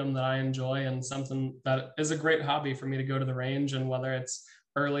a freedom that I enjoy and something that is a great hobby for me to go to the range. And whether it's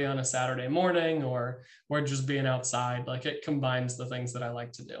early on a Saturday morning or just being outside, like it combines the things that I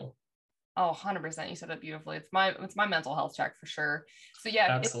like to do. Oh, 100%. You said it beautifully. It's my mental health check for sure. So yeah,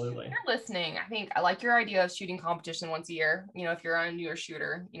 Absolutely. if you're listening, I think I like your idea of shooting competition once a year. If you're a newer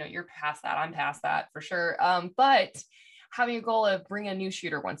shooter, you're past that. I'm past that for sure. But having a goal of bring a new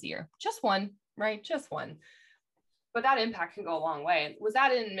shooter once a year, just one, right? Just one. But that impact can go a long way. Was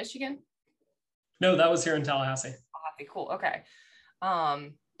that in Michigan? No, that was here in Tallahassee. Tallahassee, cool. Okay.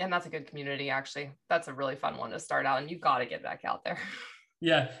 And that's a good community, actually. That's a really fun one to start out, and you've got to get back out there.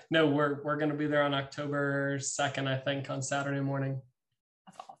 Yeah, no, we're going to be there on October 2nd, I think, on Saturday morning.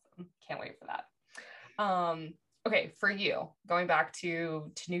 That's awesome. Can't wait for that. Okay, for you, going back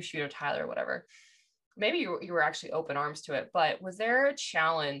to new shooter Tyler, whatever, maybe you were actually open arms to it, but was there a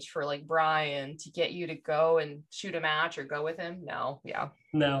challenge for like Brian to get you to go and shoot a match or go with him? No. Yeah.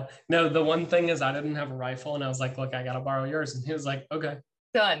 No, the one thing is I didn't have a rifle, and I was like, look, I got to borrow yours. And he was like, okay.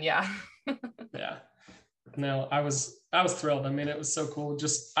 Done. Yeah. Yeah. No, I was thrilled. I mean, it was so cool.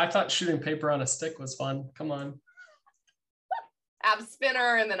 I thought shooting paper on a stick was fun. Come on. Add a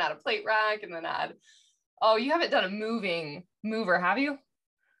spinner and then add a plate rack and then oh, you haven't done a moving mover, have you?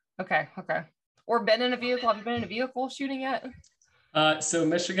 Okay. Or been in a vehicle? Have you been in a vehicle shooting yet? So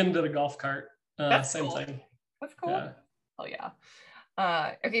Michigan did a golf cart. Same cool. thing. That's cool. Yeah. Oh yeah.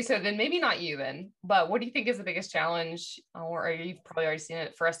 Okay, so then maybe not you then, but what do you think is the biggest challenge, or you've probably already seen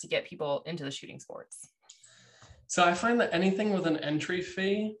it, for us to get people into the shooting sports? So I find that anything with an entry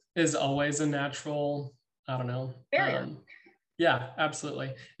fee is always a natural, I don't know. Barrier. Yeah,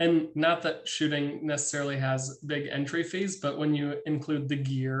 absolutely. And not that shooting necessarily has big entry fees, but when you include the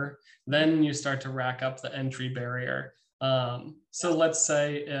gear, then you start to rack up the entry barrier. So let's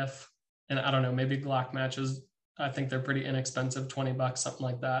say and I don't know, maybe Glock matches, I think they're pretty inexpensive, $20, something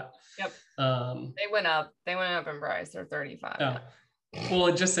like that. Yep. They went up in price. They're 35. Yeah.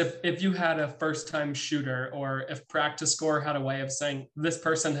 Well, just if you had a first time shooter, or if Practice Score had a way of saying this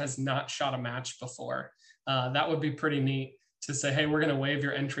person has not shot a match before, that would be pretty neat to say, hey, we're going to waive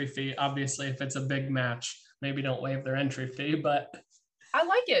your entry fee. Obviously, if it's a big match, maybe don't waive their entry fee, but I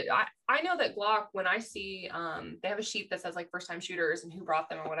like it. I know that Glock, when I see they have a sheet that says like first time shooters and who brought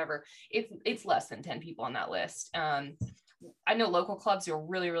them or whatever, it's less than 10 people on that list. I know local clubs do a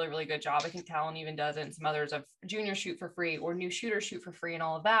really, really, really good job. I think Talon even does it, and some others of junior shoot for free or new shooters shoot for free and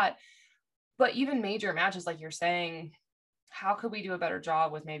all of that. But even major matches, like you're saying, how could we do a better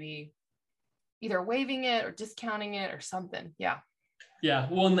job with maybe either waiving it or discounting it or something? Yeah. Yeah.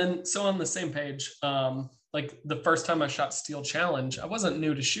 Well, and then so on the same page, like the first time I shot Steel Challenge, I wasn't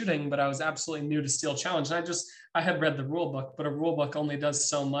new to shooting, but I was absolutely new to Steel Challenge. And I had read the rule book, but a rule book only does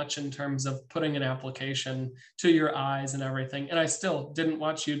so much in terms of putting an application to your eyes and everything. And I still didn't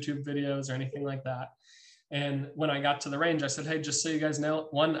watch YouTube videos or anything like that. And when I got to the range, I said, hey, just so you guys know,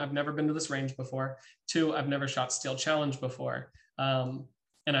 1, I've never been to this range before. 2, I've never shot Steel Challenge before.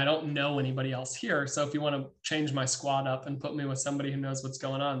 And I don't know anybody else here. So if you want to change my squad up and put me with somebody who knows what's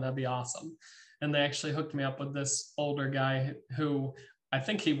going on, that'd be awesome. And they actually hooked me up with this older guy who I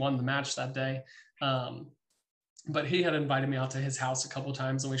think he won the match that day. But he had invited me out to his house a couple of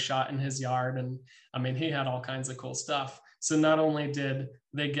times, and we shot in his yard. And I mean, he had all kinds of cool stuff. So not only did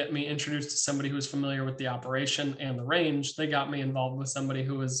they get me introduced to somebody who was familiar with the operation and the range, they got me involved with somebody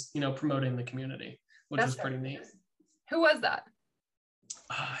who was, promoting the community, which was pretty neat. Who was that?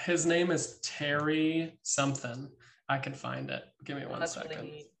 His name is Terry something. I can find it. Give me one second.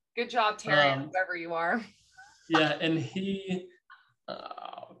 Really good job, Terry, whoever you are. Yeah, and he,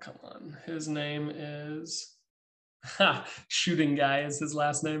 oh, come on. His name is, Shooting Guy is his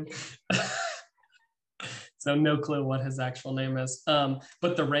last name. So no clue what his actual name is.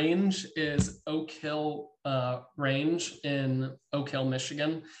 But the range is Oak Hill Range in Oak Hill,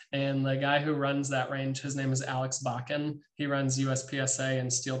 Michigan. And the guy who runs that range, his name is Alex Bakken. He runs USPSA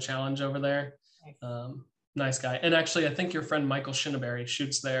and Steel Challenge over there. Nice guy. And actually, I think your friend Michael Shinneberry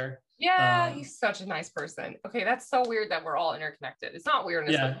shoots there. Yeah, he's such a nice person. Okay, that's so weird that we're all interconnected. It's not weird.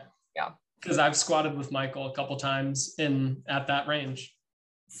 Yeah. Because I've squatted with Michael a couple times at that range.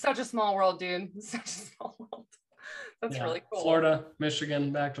 Such a small world, dude. Such a small world. That's really cool. Florida,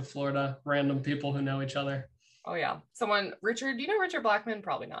 Michigan, back to Florida. Random people who know each other. Oh yeah. Richard, do you know Richard Blackman?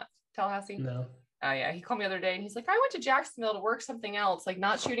 Probably not. Tallahassee? No. Oh yeah. He called me the other day and he's like, I went to Jacksonville to work something else, like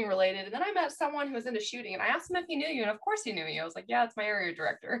not shooting related. And then I met someone who was into shooting and I asked him if he knew you. And of course he knew you. I was like, yeah, it's my area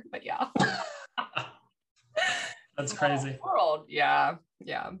director. But yeah. That's crazy. World. Yeah.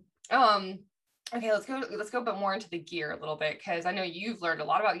 Yeah. Okay, let's go a bit more into the gear a little bit, because I know you've learned a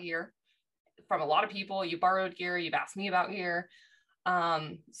lot about gear from a lot of people. You borrowed gear, you've asked me about gear.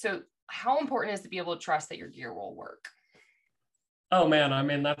 So how important is it to be able to trust that your gear will work? Oh man, I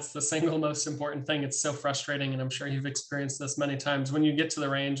mean, that's the single most important thing. It's so frustrating. And I'm sure you've experienced this many times when you get to the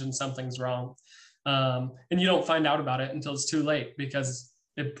range and something's wrong. And you don't find out about it until it's too late because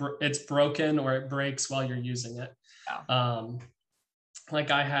it's broken or it breaks while you're using it. Yeah.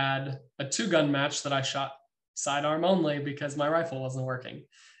 Like I had a 2-gun match that I shot sidearm only because my rifle wasn't working.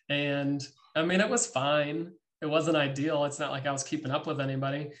 And I mean, it was fine. It wasn't ideal. It's not like I was keeping up with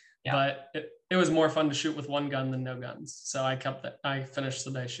anybody, but it was more fun to shoot with 1 gun than no guns. So I finished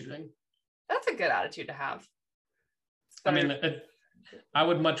the day shooting. That's a good attitude to have. I mean, I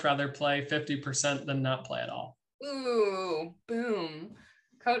would much rather play 50% than not play at all. Ooh, boom.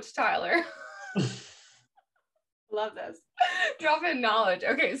 Coach Tyler. Love this. Drop in knowledge.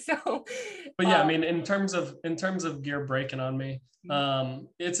 Okay, so but yeah, I mean, in terms of gear breaking on me,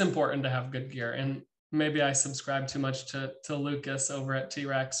 it's important to have good gear. And maybe I subscribe too much to Lucas over at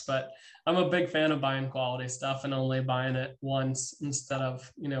T-Rex, but I'm a big fan of buying quality stuff and only buying it once instead of,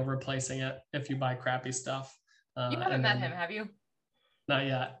 replacing it if you buy crappy stuff. You haven't met him, have you? Not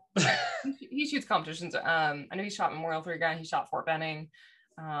yet. He shoots competitions. I know he shot Memorial 3-gun. He shot Fort Benning.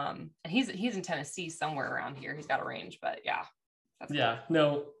 And he's in Tennessee somewhere around here. He's got a range, but yeah. Yeah,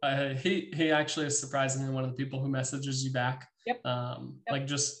 cool. No, he actually is surprisingly one of the people who messages you back. Yep. Like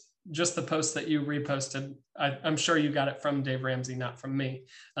just the post that you reposted. I'm sure you got it from Dave Ramsey, not from me.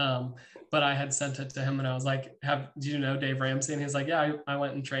 But I had sent it to him and I was like, do you know Dave Ramsey? And he's like, yeah, I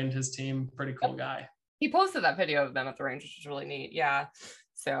went and trained his team. Pretty cool guy. He posted that video of them at the range, which is really neat. Yeah.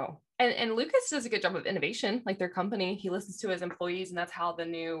 So, and Lucas does a good job of innovation, like their company. He listens to his employees, and that's how the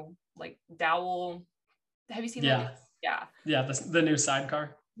new like dowel. Have you seen that? Yeah. Yeah. The new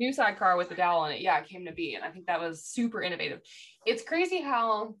sidecar. New sidecar with the dowel in it. Yeah, it came to be. And I think that was super innovative. It's crazy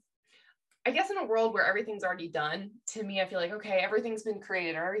how, I guess in a world where everything's already done, to me, I feel like, okay, everything's been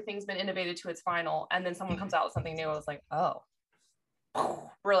created or everything's been innovated to its final. And then someone comes out with something new. I was like, oh,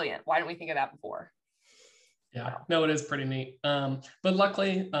 brilliant. Why didn't we think of that before? Yeah, no, it is pretty neat. But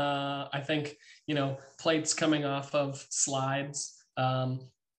luckily, I think, plates coming off of slides,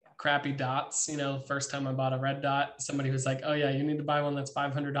 crappy dots, first time I bought a red dot, somebody was like, oh yeah, you need to buy one that's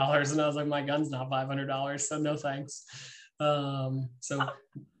 $500. And I was like, my gun's not $500. So no, thanks. So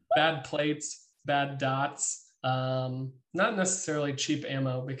bad plates, bad dots, not necessarily cheap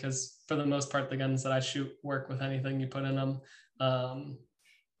ammo, because for the most part, the guns that I shoot work with anything you put in them.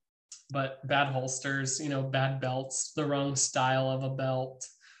 But bad holsters, bad belts, the wrong style of a belt,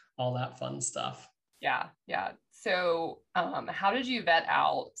 all that fun stuff. Yeah. So how did you vet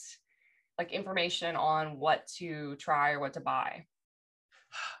out like information on what to try or what to buy?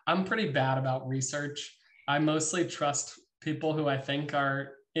 I'm pretty bad about research. I mostly trust people who I think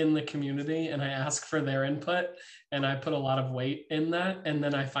are in the community, and I ask for their input, and I put a lot of weight in that. And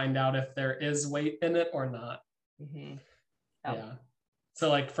then I find out if there is weight in it or not. Mm-hmm. Yeah. So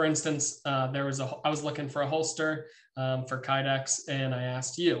like, for instance, I was looking for a holster for Kydex, and I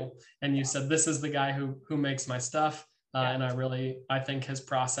asked you, and you said, this is the guy who makes my stuff. And I think his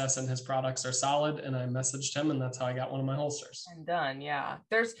process and his products are solid. And I messaged him, and that's how I got one of my holsters. And done. Yeah.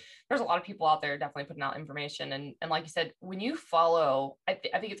 There's a lot of people out there definitely putting out information. And like you said, when you follow, I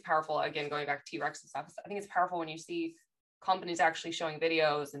think it's powerful, again, going back to T-Rex and stuff, I think it's powerful when you see companies actually showing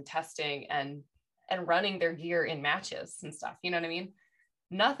videos and testing and running their gear in matches and stuff. You know what I mean?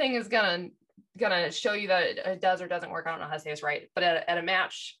 Nothing is gonna show you that it does or doesn't work. I don't know how to say this right, but at a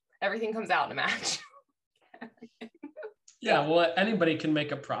match, everything comes out in a match. Yeah, well, anybody can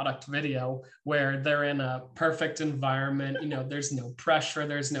make a product video where they're in a perfect environment. There's no pressure,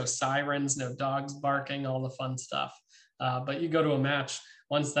 there's no sirens, no dogs barking, all the fun stuff. But you go to a match,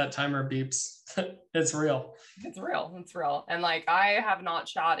 once that timer beeps, it's real. It's real. And like, I have not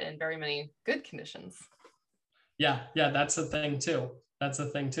shot in very many good conditions. Yeah, that's the thing too.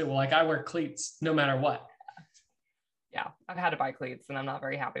 Well, like I wear cleats no matter what. Yeah, I've had to buy cleats and I'm not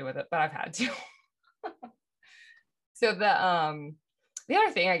very happy with it, but I've had to. So the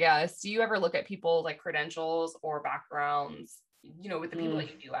other thing, I guess, do you ever look at people's like credentials or backgrounds, with the people that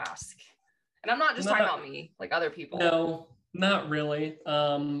you do ask? And I'm not just talking about me, like other people. No, not really.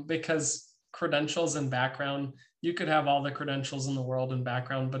 Because credentials and background, you could have all the credentials in the world and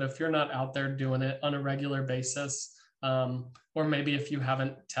background, but if you're not out there doing it on a regular basis, or maybe if you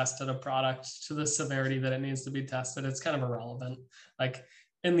haven't tested a product to the severity that it needs to be tested, it's kind of irrelevant. Like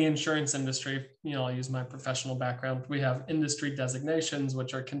in the insurance industry, I'll use my professional background. We have industry designations,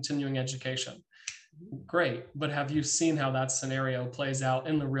 which are continuing education. Great. But have you seen how that scenario plays out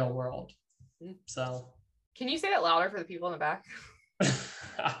in the real world? So. Can you say that louder for the people in the back?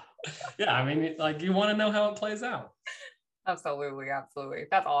 Yeah. I mean, like, you want to know how it plays out. Absolutely.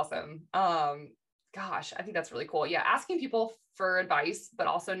 That's awesome. Gosh, I think that's really cool. Yeah. Asking people for advice, but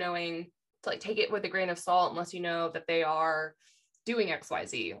also knowing to like take it with a grain of salt, unless you know that they are doing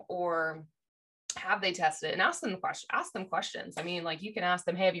XYZ, or have they tested it, and ask them questions. I mean, like you can ask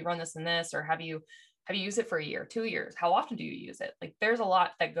them, hey, have you run this and this, or have you used it for a year, 2 years? How often do you use it? Like there's a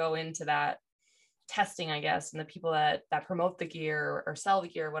lot that go into that testing, I guess, and the people that promote the gear or sell the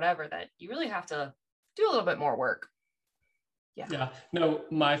gear, whatever, that you really have to do a little bit more work. Yeah. No,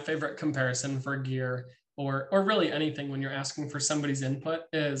 my favorite comparison for gear or really anything when you're asking for somebody's input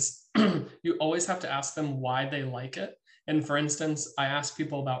is you always have to ask them why they like it. And for instance, I ask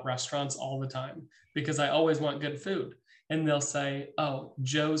people about restaurants all the time because I always want good food. And they'll say, oh,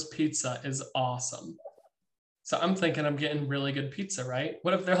 Joe's Pizza is awesome. So I'm thinking I'm getting really good pizza, right?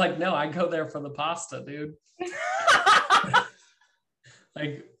 What if they're like, no, I go there for the pasta, dude?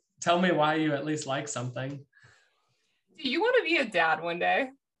 Like, tell me why you at least like something. Do you want to be a dad one day?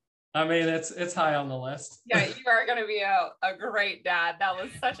 I mean, it's high on the list. Yeah, you are going to be a great dad. That was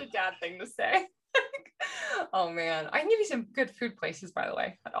such a dad thing to say. Oh man, I can give you some good food places, by the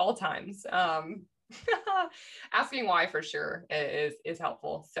way, at all times. Asking why for sure is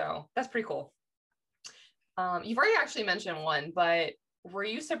helpful. So that's pretty cool. You've already actually mentioned one, but were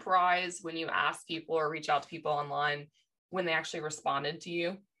you surprised when you asked people or reach out to people online when they actually responded to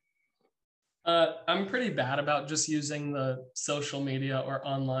you? I'm pretty bad about just using the social media or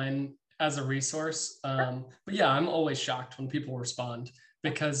online as a resource. But yeah, I'm always shocked when people respond,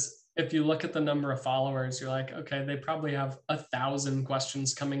 because if you look at the number of followers, you're like, okay, they probably have 1,000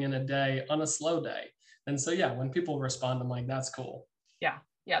 questions coming in a day on a slow day. And so, yeah, when people respond, I'm like, that's cool. Yeah.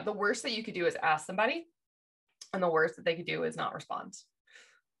 Yeah. The worst that you could do is ask somebody, and the worst that they could do is not respond.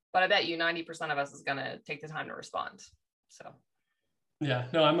 But I bet you 90% of us is going to take the time to respond. So. Yeah,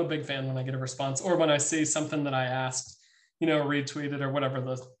 no, I'm a big fan when I get a response, or when I see something that I asked, retweeted or whatever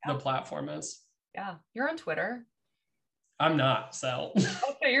the platform is. Yeah. You're on Twitter. I'm not, so.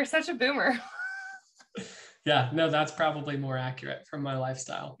 Okay, you're such a boomer. Yeah, no, that's probably more accurate from my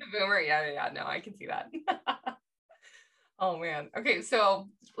lifestyle. Boomer, yeah, no, I can see that. Oh man. Okay, so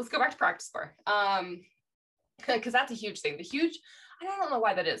let's go back to practice score. Because that's a huge thing. I don't know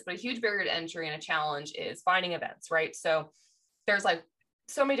why that is, but a huge barrier to entry and a challenge is finding events, right? So there's like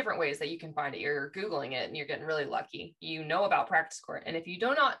so many different ways that you can find it. You're Googling it and you're getting really lucky. You know about practice score. And if you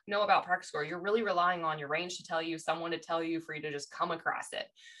do not know about practice score, you're really relying on your range to tell you, someone to tell you, for you to just come across it.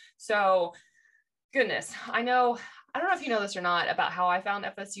 So goodness, I don't know if you know this or not about how I found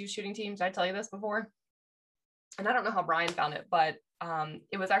FSU shooting teams. Did I tell you this before? And I don't know how Brian found it, but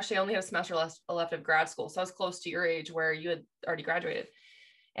it was actually only a semester left of grad school. So I was close to your age where you had already graduated.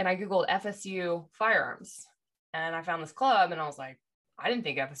 And I Googled FSU firearms and I found this club, and I was like, I didn't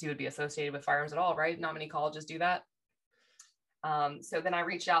think FSU would be associated with firearms at all, right? Not many colleges do that. So then I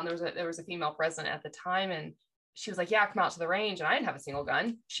reached out, and there was a female president at the time, and she was like, yeah, come out to the range. And I didn't have a single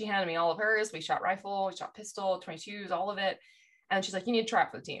gun. She handed me all of hers. We shot rifle, we shot pistol, 22s, all of it. And she's like, you need to try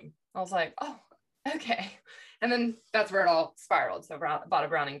out for the team. I was like, oh, okay. And then that's where it all spiraled. So bought a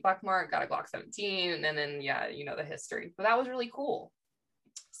Browning Buckmark, got a Glock 17, and then, yeah, the history. But that was really cool.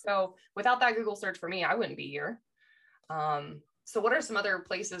 So without that Google search for me, I wouldn't be here. So what are some other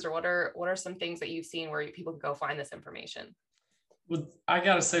places, or what are some things that you've seen where people can go find this information? Well, I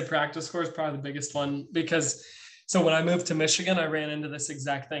got to say practice score is probably the biggest one, because so when I moved to Michigan, I ran into this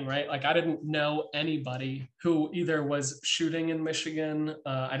exact thing, right? Like I didn't know anybody who either was shooting in Michigan.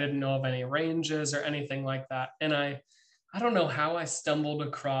 I didn't know of any ranges or anything like that. And I don't know how I stumbled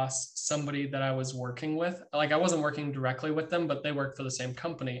across somebody that I was working with. Like I wasn't working directly with them, but they worked for the same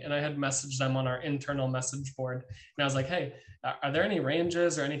company. And I had messaged them on our internal message board. And I was like, hey, are there any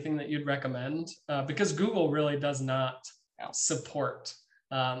ranges or anything that you'd recommend? Because Google really does not support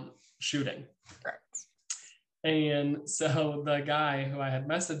shooting. Correct. And so the guy who I had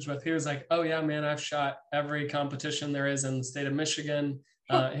messaged with, he was like, oh yeah, man, I've shot every competition there is in the state of Michigan.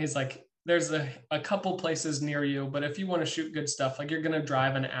 He's like, there's a couple places near you, but if you want to shoot good stuff, like you're going to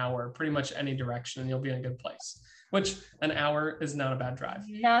drive an hour, pretty much any direction, and you'll be in a good place, which an hour is not a bad drive.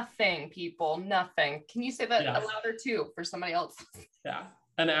 Nothing, people, nothing. Can you say that louder too for somebody else? Yeah.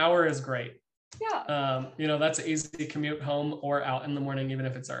 An hour is great. Yeah. That's an easy commute home or out in the morning, even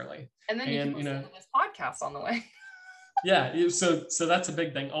if it's early. And then you can listen to this podcast on the way. Yeah. So that's a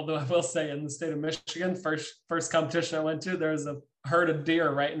big thing. Although I will say, in the state of Michigan, first competition I went to, there was a herd of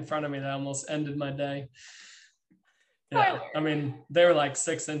deer right in front of me that almost ended my day. Yeah. I mean, they were like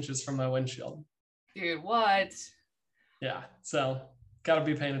 6 inches from my windshield. Dude, what? Yeah. So got to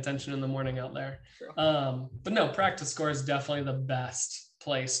be paying attention in the morning out there. True. But no, practice score is definitely the best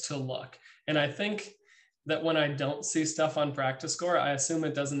place to look. And I think that when I don't see stuff on Practice Score, I assume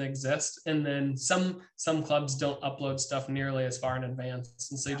it doesn't exist. And then some clubs don't upload stuff nearly as far in advance.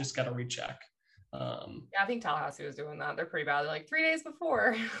 And so you just got to recheck. I think Tallahassee was doing that. They're pretty bad. They're like 3 days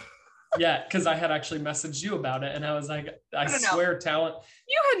before. Yeah, because I had actually messaged you about it, and I was like, I swear, Talent.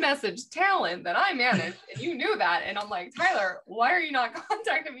 You had messaged Talent that I managed, and you knew that. And I'm like, Tyler, why are you not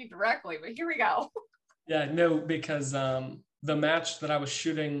contacting me directly? But here we go. Yeah, no, because the match that I was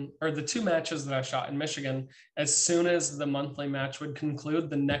shooting, or the 2 matches that I shot in Michigan, as soon as the monthly match would conclude,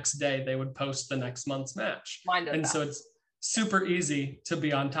 the next day they would post the next month's match. And so it's super easy to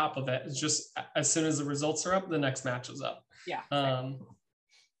be on top of it. It's just as soon as the results are up, the next match is up. Yeah.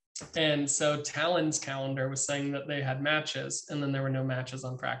 And so Talon's calendar was saying that they had matches, and then there were no matches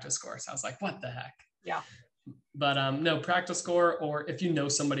on Practice Score. So I was like, what the heck? Yeah. But no, Practice Score, or if you know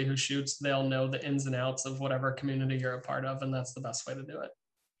somebody who shoots, they'll know the ins and outs of whatever community you're a part of, and that's the best way to do it.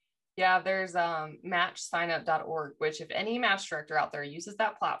 Yeah, there's matchsignup.org, which if any match director out there uses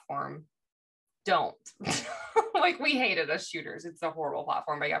that platform, don't. Like, we hate it as shooters. It's a horrible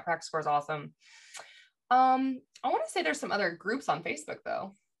platform, but yeah, Practice Score is awesome. I want to say there's some other groups on Facebook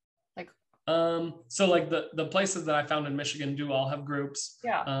though. So like the places that I found in Michigan do all have groups.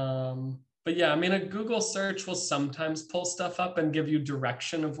 Yeah. But yeah, I mean, a Google search will sometimes pull stuff up and give you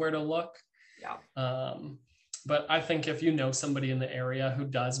direction of where to look. Yeah. But I think if you know somebody in the area who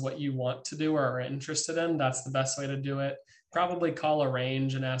does what you want to do or are interested in, that's the best way to do it. Probably call a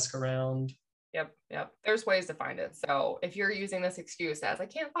range and ask around. Yep. There's ways to find it. So if you're using this excuse as I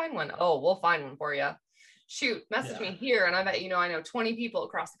can't find one, we'll find one for you. Shoot, message me here, and I bet I know 20 people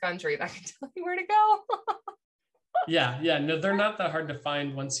across the country that can tell you where to go. Yeah, no, they're not that hard to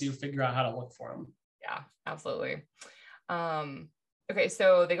find once you figure out how to look for them. Yeah, absolutely. Okay,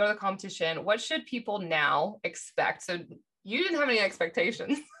 so they go to the competition. What should people now expect? So you didn't have any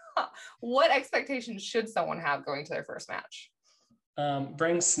expectations. What expectations should someone have going to their first match?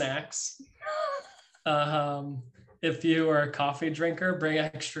 Bring snacks. If you are a coffee drinker, bring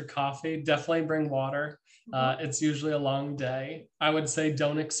extra coffee. Definitely bring water. It's usually a long day. I would say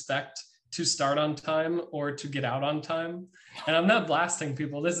don't expect to start on time or to get out on time. And I'm not blasting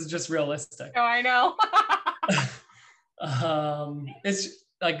people. This is just realistic. Oh, I know. It's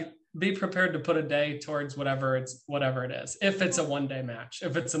like, be prepared to put a day towards whatever it is. If it's a 1-day match,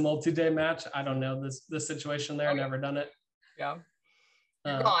 if it's a multi-day match, I don't know the situation there. Okay. Never done it. Yeah.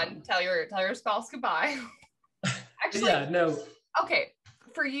 You're gone. Tell your spouse goodbye. Actually, yeah, no. Okay.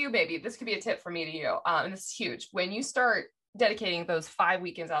 For you, baby, this could be a tip from me to you. And this is huge. When you start dedicating those 5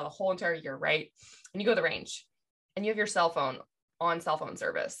 weekends out of the whole entire year, right? And you go to the range and you have your cell phone on cell phone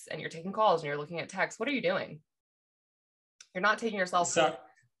service and you're taking calls and you're looking at texts, what are you doing? You're not taking yourself. So,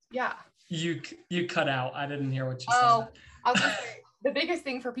 yeah. You cut out. I didn't hear what you said. I was gonna say, the biggest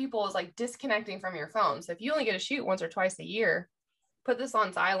thing for people is like disconnecting from your phone. So if you only get to shoot once or twice a year, put this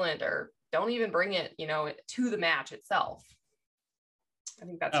on silent or don't even bring it, to the match itself. I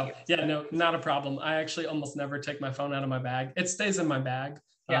think that's huge. Yeah, no, not a problem. I actually almost never take my phone out of my bag. It stays in my bag.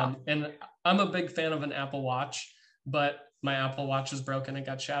 Yeah. And I'm a big fan of an Apple Watch, but my Apple Watch is broken. It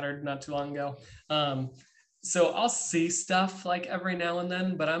got shattered not too long ago. So I'll see stuff like every now and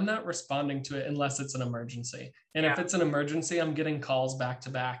then, but I'm not responding to it unless it's an emergency. And if it's an emergency, I'm getting calls back to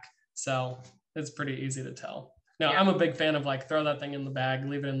back. So it's pretty easy to tell. Now, I'm a big fan of like, throw that thing in the bag,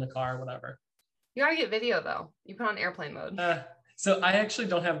 leave it in the car, whatever. You gotta get video though. You put on airplane mode. So I actually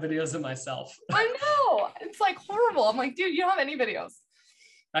don't have videos of myself. I know. It's like horrible. I'm like, dude, you don't have any videos.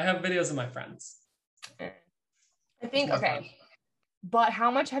 I have videos of my friends. I think, okay. But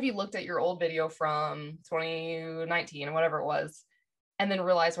how much have you looked at your old video from 2019 or whatever it was, and then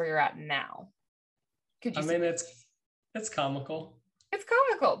realize where you're at now? Could you? I mean, it's comical. It's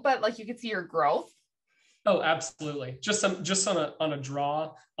comical, but like you could see your growth. Oh, absolutely. Just on a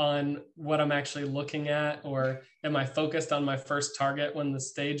draw on what I'm actually looking at, or am I focused on my first target when the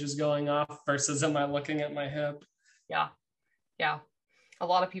stage is going off versus am I looking at my hip? Yeah. A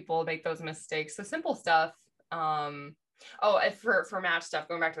lot of people make those mistakes. So simple stuff. For match stuff,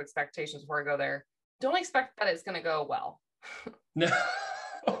 going back to expectations before I go there, don't expect that it's going to go well. No.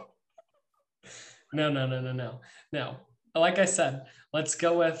 No. Like I said, let's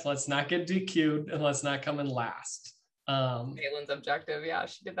not get DQ'd and let's not come in last. Caitlin's objective. Yeah,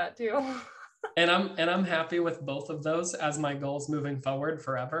 she did that too. and I'm happy with both of those as my goals moving forward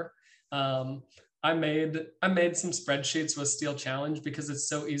forever. I made some spreadsheets with Steel Challenge because it's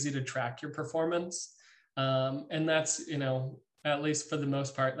so easy to track your performance. And that's, at least for the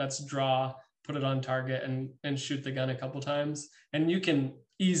most part, that's draw, put it on target and shoot the gun a couple times. And you can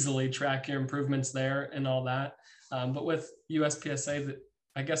easily track your improvements there and all that. But with USPSA,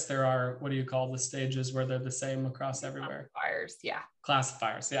 I guess there are, what do you call the stages where they're the same across everywhere? Classifiers, yeah.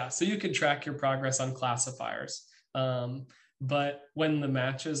 Classifiers, yeah. So you could track your progress on classifiers. But when the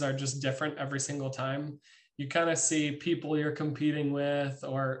matches are just different every single time, you kind of see people you're competing with,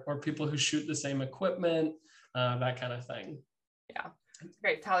 or people who shoot the same equipment, that kind of thing. Yeah,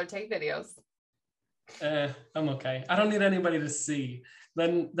 great. Tyler, take videos. I'm okay. I don't need anybody to see.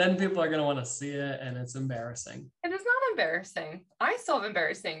 Then people are going to want to see it, and it's embarrassing. It is not embarrassing. I still have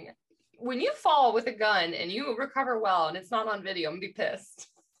embarrassing. When you fall with a gun and you recover well and it's not on video, I'm going to be pissed.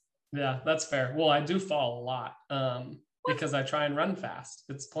 Yeah, that's fair. Well, I do fall a lot because I try and run fast.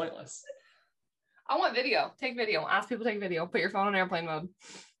 It's pointless. I want video. Take video. Ask people to take video. Put your phone on airplane mode.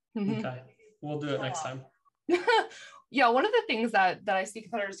 Okay. We'll do it next time. Yeah, one of the things that I see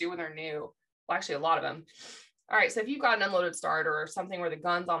competitors do when they're new, well, actually a lot of them. All right, so if you've got an unloaded start or something where the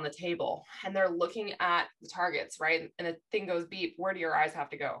gun's on the table and they're looking at the targets, right? And the thing goes beep, where do your eyes have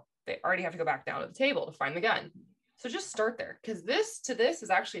to go? They already have to go back down to the table to find the gun. So just start there, because this is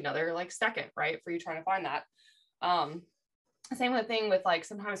actually another like second, right? For you trying to find that. Same thing with like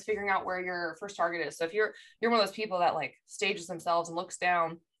sometimes figuring out where your first target is. So if you're one of those people that like stages themselves and looks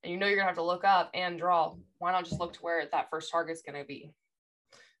down and you know you're gonna have to look up and draw, why not just look to where that first target's gonna be?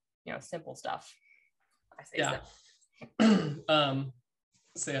 You know, simple stuff. I say yeah.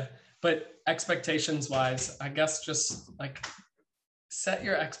 So yeah, but expectations wise, I guess just like set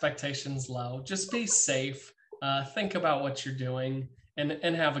your expectations low. Just be safe. Think about what you're doing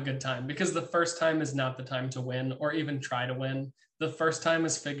and have a good time, because the first time is not the time to win or even try to win. The first time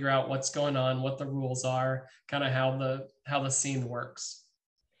is figure out what's going on, what the rules are, kind of how the scene works.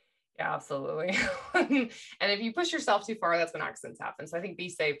 Yeah, absolutely. And if you push yourself too far, that's when accidents happen. So I think be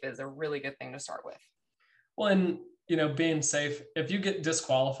safe is a really good thing to start with. Well, and being safe, if you get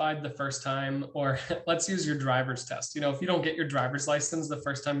disqualified the first time, or let's use your driver's test. If you don't get your driver's license the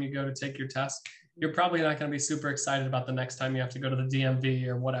first time you go to take your test, you're probably not going to be super excited about the next time you have to go to the DMV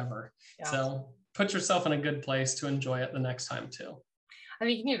or whatever. Yeah. So put yourself in a good place to enjoy it the next time too. I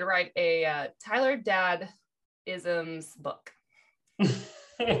think you need to write a Tyler Dad-isms book.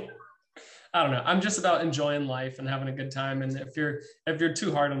 I don't know. I'm just about enjoying life and having a good time. And if you're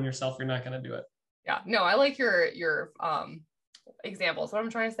too hard on yourself, you're not going to do it. Yeah, no, I like your examples. What I'm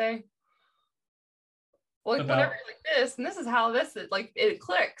trying to say, well, like whenever you're like this, and this is how this is, like it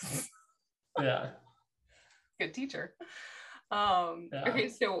clicks. Yeah. Good teacher. Yeah. Okay,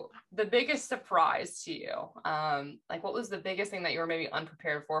 so the biggest surprise to you, like what was the biggest thing that you were maybe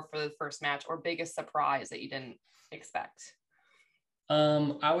unprepared for the first match, or biggest surprise that you didn't expect?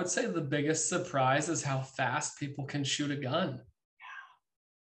 I would say the biggest surprise is how fast people can shoot a gun.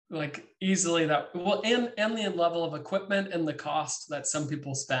 Like easily and the level of equipment and the cost that some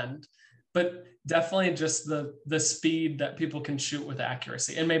people spend, but definitely just the speed that people can shoot with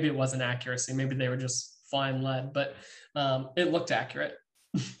accuracy. And maybe it wasn't accuracy, maybe they were just flying lead, but it looked accurate.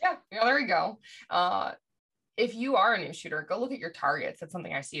 Yeah, there we go. If you are a new shooter, go look at your targets. That's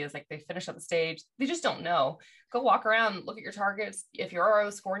something I see is like they finish up the stage, they just don't know. Go walk around, look at your targets. If your RO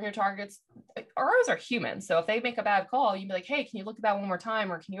is scoring your targets, ROs are human. So if they make a bad call, you'd be like, hey, can you look at that one more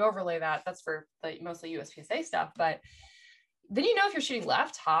time? Or can you overlay that? That's for mostly USPSA stuff. But then if you're shooting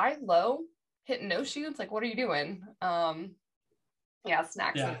left, high, low, hitting no shoots, like what are you doing?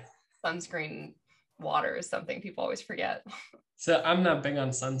 Snacks and sunscreen, water is something people always forget. So I'm not big on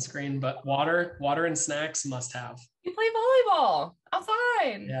sunscreen, but water and snacks must have. You play volleyball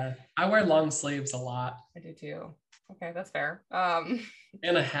outside. Yeah, I wear long sleeves a lot. I do too. Okay, that's fair. And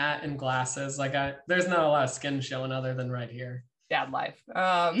a hat and glasses. Like there's not a lot of skin showing other than right here. Dad life.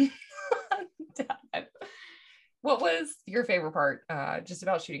 Dad. What was your favorite part just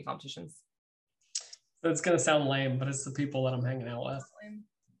about shooting competitions? So it's gonna sound lame, but it's the people that I'm hanging out with.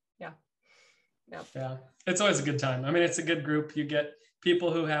 Yeah. Yep. Yeah, it's always a good time. I mean, it's a good group. You get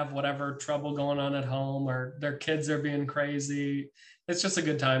people who have whatever trouble going on at home, or their kids are being crazy. It's just a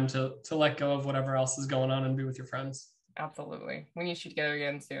good time to let go of whatever else is going on and be with your friends. Absolutely. We need to shoot together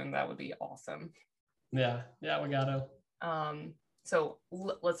again soon. That would be awesome. Yeah, we gotta. So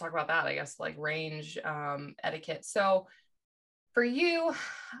let's talk about that, I guess, like range etiquette. So for you,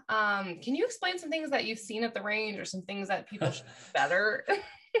 can you explain some things that you've seen at the range, or some things that people should do better?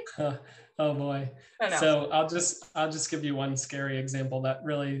 Oh boy. So I'll just give you one scary example that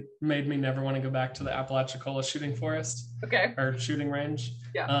really made me never want to go back to the Apalachicola shooting forest. Okay. Or shooting range.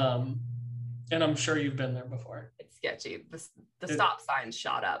 Yeah. And I'm sure you've been there before. It's sketchy. The stop signs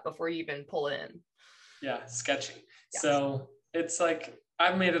shot up before you even pull in. Yeah, sketchy. Yeah. So it's like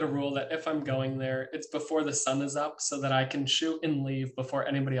I've made it a rule that if I'm going there, it's before the sun is up so that I can shoot and leave before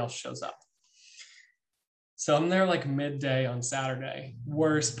anybody else shows up. So I'm there like midday on Saturday,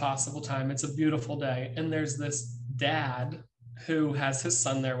 worst possible time. It's a beautiful day. And there's this dad who has his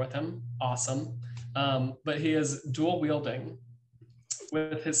son there with him. Awesome. But he is dual wielding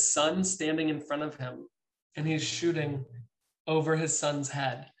with his son standing in front of him, and he's shooting over his son's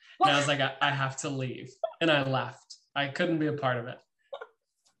head. And I was like, I have to leave. And I left. I couldn't be a part of it.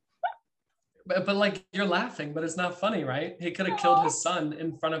 But like, you're laughing, but it's not funny, right? He could have killed his son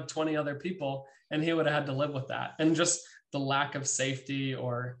in front of 20 other people, and he would have had to live with that. And just the lack of safety,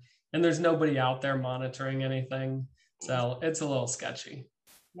 and there's nobody out there monitoring anything. So it's a little sketchy.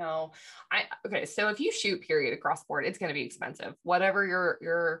 No, okay. So if you shoot period across the board, it's going to be expensive, whatever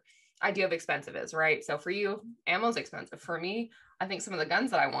your idea of expensive is, right? So for you, ammo's expensive. For me, I think some of the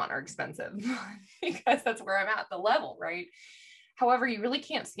guns that I want are expensive because that's where I'm at the level, right? However, you really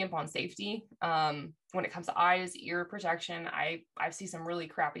can't skimp on safety. When it comes to eyes, ear protection, I see some really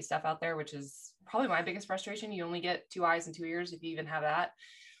crappy stuff out there, which is probably my biggest frustration. You only get 2 eyes and 2 ears if you even have that.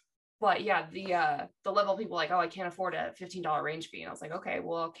 But yeah, the level of people like, oh, I can't afford a $15 range fee. And I was like, okay,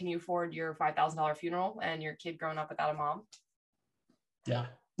 well, can you afford your $5,000 funeral and your kid growing up without a mom? Yeah,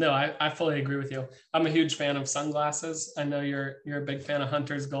 no, I fully agree with you. I'm a huge fan of sunglasses. I know you're a big fan of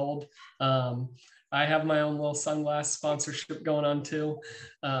Hunter's Gold. I have my own little sunglass sponsorship going on too.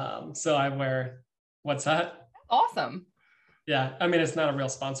 So I wear, what's that? Awesome. Yeah. I mean, it's not a real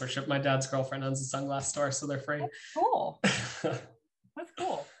sponsorship. My dad's girlfriend owns a sunglass store, so they're free. That's cool. That's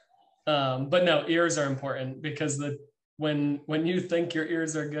cool. But no, ears are important because when you think your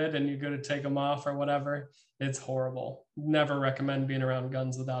ears are good and you go to take them off or whatever, it's horrible. Never recommend being around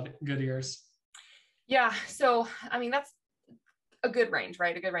guns without good ears. Yeah. So, I mean, that's a good range,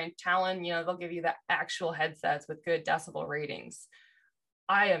 right? A good range. Talon, they'll give you the actual headsets with good decibel ratings.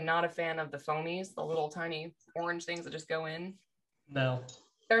 I am not a fan of the foamies, the little tiny orange things that just go in. No.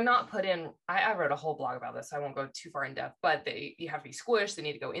 They're not put in. I wrote a whole blog about this, so I won't go too far in depth, but you have to be squished. They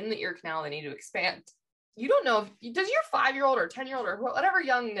need to go in the ear canal. They need to expand. You don't know does your 5-year-old or 10-year-old or whatever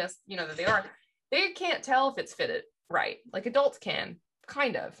youngness, that they are, they can't tell if it's fitted right. Like adults can,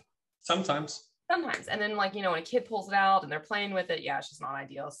 kind of. Sometimes. And then when a kid pulls it out and they're playing with it, yeah, it's just not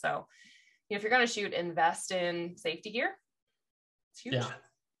ideal. So, if you're going to shoot, invest in safety gear. It's huge. Yeah.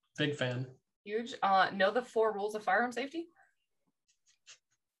 Big fan. Huge. Know the 4 rules of firearm safety.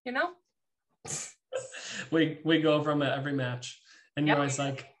 We go over them at every match, and you're always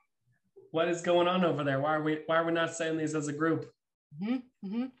like, what is going on over there? Why are we not saying these as a group? Mm-hmm.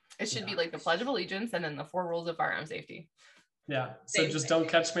 Mm-hmm. It should be like the Pledge of Allegiance and then the 4 rules of firearm safety. Yeah. So just don't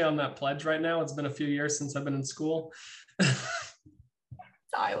catch me on that pledge right now. It's been a few years since I've been in school.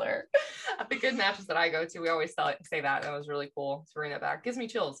 Tyler, at the good matches that I go to, we always say that. That was really cool to bring that back. Gives me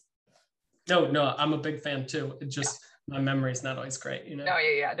chills. No, I'm a big fan too. It just, my memory's not always great, No,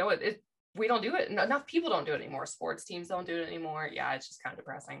 yeah. No, we don't do it. Enough people don't do it anymore. Sports teams don't do it anymore. Yeah, it's just kind of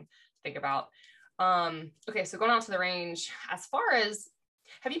depressing to think about. Okay, so going on to the range, as far as,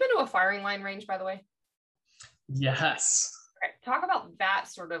 have you been to a firing line range, by the way? Yes. Okay, talk about that,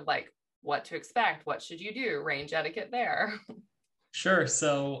 sort of like what to expect. What should you do? Range etiquette there. Sure.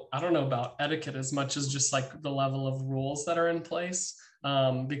 So I don't know about etiquette as much as just like the level of rules that are in place.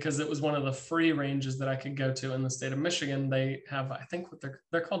 Because it was one of the free ranges that I could go to in the state of Michigan. They have, I think what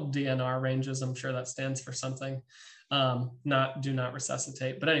they're called DNR ranges. I'm sure that stands for something. Do not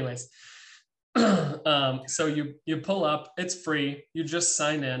resuscitate. But anyways, so you pull up, it's free. You just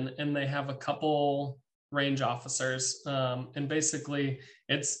sign in, and they have a couple range officers. And basically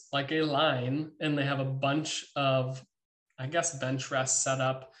it's like a line, and they have a bunch of, I guess, bench rests set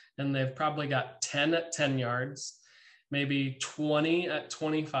up, and they've probably got 10 at 10 yards, maybe 20 at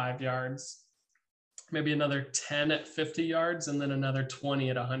 25 yards, maybe another 10 at 50 yards, and then another 20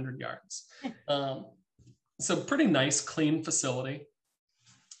 at 100 yards. So pretty nice, clean facility,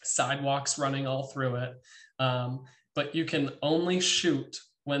 sidewalks running all through it. But you can only shoot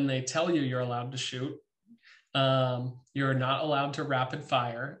when they tell you you're allowed to shoot. You're not allowed to rapid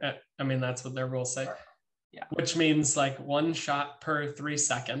fire. I mean, that's what their rules say. Yeah. Which means like 1 shot per 3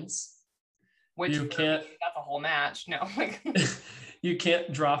 seconds. Which you can't. That's a whole match. No. You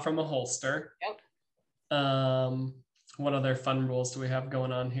can't draw from a holster. Yep. What other fun rules do we have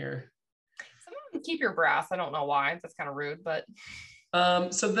going on here? Some keep your brass. I don't know why. That's kind of rude, but.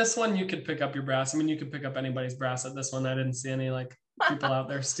 So this one you could pick up your brass. I mean, you could pick up anybody's brass at this one. I didn't see any like people out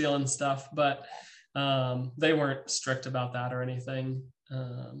there stealing stuff, but they weren't strict about that or anything.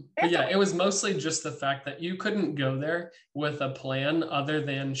 But yeah, it was mostly just the fact that you couldn't go there with a plan other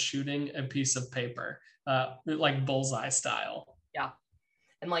than shooting a piece of paper, like bullseye style. Yeah.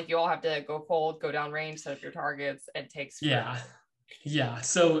 And like you all have to go cold, go down range, set up your targets. It takes. Yeah. Yeah.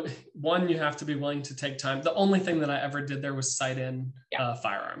 So one, you have to be willing to take time. The only thing that I ever did there was sight in a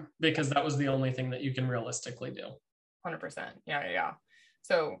firearm, because that was the only thing that you can realistically do. 100%. Yeah.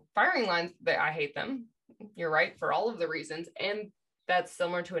 So firing lines, I hate them. You're right, for all of the reasons. And that's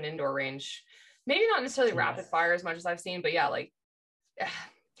similar to an indoor range. Maybe not necessarily rapid fire as much as I've seen, but yeah, like,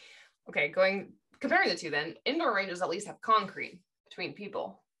 okay, comparing the two then, indoor ranges at least have concrete between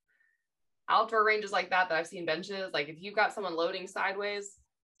people. Outdoor ranges like that I've seen benches, like if you've got someone loading sideways.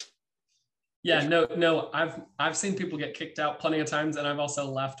 Yeah, no, I've seen people get kicked out plenty of times, and I've also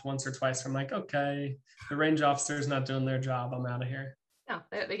left once or twice. I'm like, okay, the range officer's not doing their job. I'm out of here. Yeah,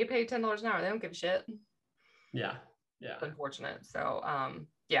 they get paid $10 an hour. They don't give a shit. Yeah. It's unfortunate. So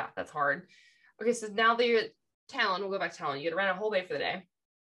yeah, that's hard. Okay, so now that you're at Talon, we'll go back to Talon. You get to rent a whole bay for the day.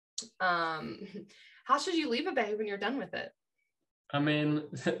 How should you leave a bay when you're done with it? I mean,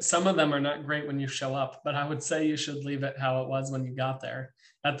 some of them are not great when you show up, but I would say you should leave it how it was when you got there,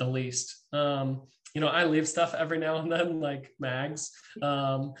 at the least. I leave stuff every now and then, like mags.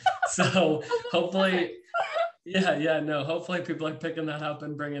 So hopefully, hopefully people are picking that up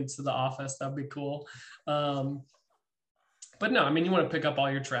and bring it to the office. That'd be cool. But no, I mean, you want to pick up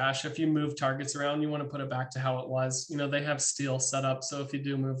all your trash. If you move targets around, you want to put it back to how it was. They have steel set up. So if you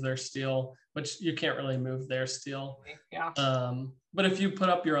do move their steel, which you can't really move their steel. Yeah. But if you put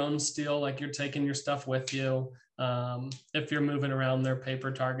up your own steel, like you're taking your stuff with you, if you're moving around their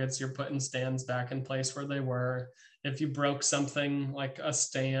paper targets, you're putting stands back in place where they were. If you broke something like a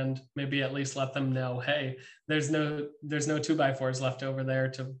stand, maybe at least let them know, hey, there's no 2x4s left over there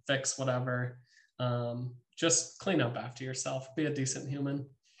to fix whatever. Just clean up after yourself. Be a decent human.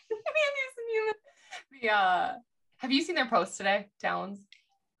 Yeah. Have you seen their posts today, Talons?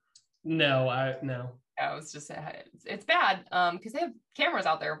 No. Yeah, it was just, it's bad because they have cameras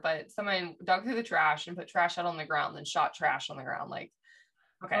out there, but someone dug through the trash and put trash out on the ground, then shot trash on the ground. Like,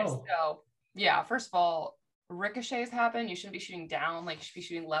 okay, So yeah, first of all, ricochets happen. You shouldn't be shooting down. Like, you should be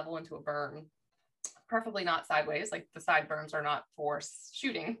shooting level into a berm, preferably not sideways. Like, the side berms are not for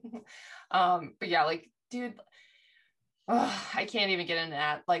shooting. But yeah, like, dude, I can't even get into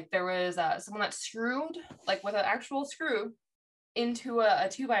that. Like, there was someone that screwed, like with an actual screw, into a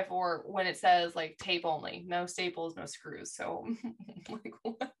 2x4 when it says like tape only, no staples, no screws. So like,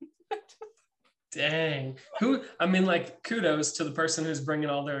 what? Dang. Like, kudos to the person who's bringing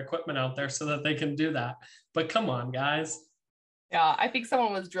all their equipment out there so that they can do that. But come on, guys. Yeah, I think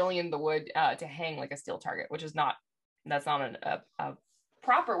someone was drilling in the wood to hang like a steel target, which is that's not a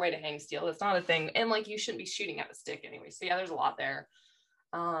proper way to hang steel. That's not a thing. And like, you shouldn't be shooting at a stick anyway. So yeah, there's a lot there.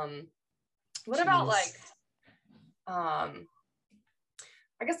 What about like, I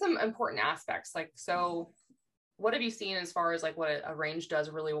guess some important aspects, like, so what have you seen as far as like what a range does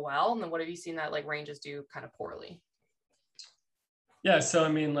really well? And then what have you seen that like ranges do kind of poorly? Yeah. So, I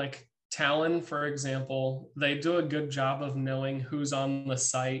mean, like Talon, for example, they do a good job of knowing who's on the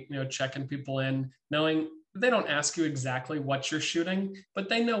site, checking people in, knowing they don't ask you exactly what you're shooting, but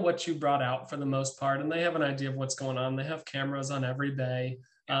they know what you brought out for the most part. And they have an idea of what's going on. They have cameras on every bay.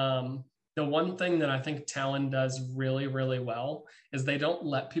 The one thing that I think Talon does really, really well is they don't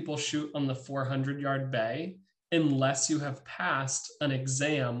let people shoot on the 400-yard bay unless you have passed an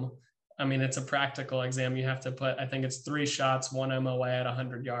exam. I mean, it's a practical exam. You have to put, I think it's 3 shots, 1 MOA at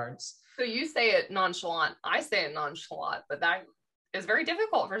 100 yards. So you say it nonchalant. I say it nonchalant, but that is very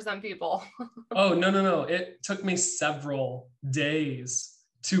difficult for some people. Oh, no. It took me several days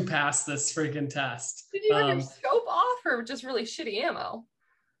to pass this freaking test. Did you have your scope off or just really shitty ammo?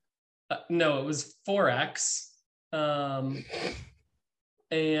 No, it was 4X.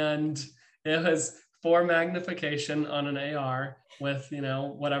 And it was 4 magnification on an AR with,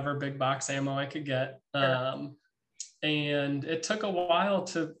 whatever big box ammo I could get. And it took a while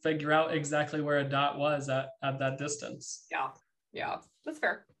to figure out exactly where a dot was at that distance. Yeah, that's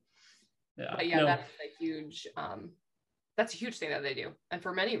fair. Yeah, but yeah, that's a huge thing that they do, and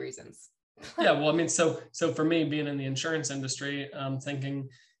for many reasons. Yeah, well, I mean, so for me, being in the insurance industry, thinking,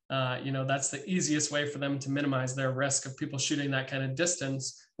 that's the easiest way for them to minimize their risk of people shooting that kind of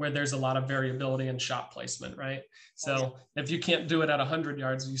distance where there's a lot of variability in shot placement, right? So if you can't do it at 100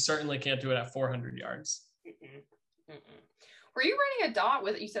 yards, you certainly can't do it at 400 yards. Were you running a dot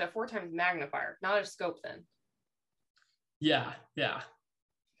with, you said, a 4x magnifier, not a scope then? Yeah.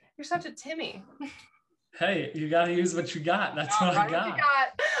 You're such a Timmy. Hey, you got to use what you got. That's what I got.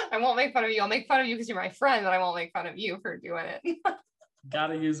 I won't make fun of you. I'll make fun of you because you're my friend, but I won't make fun of you for doing it. Got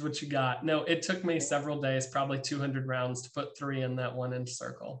to use what you got. No, it took me several days, probably 200 rounds to put 3 in that 1-inch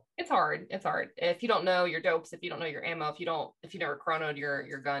circle. It's hard. If you don't know your dopes, if you don't know your ammo, if you never chronoed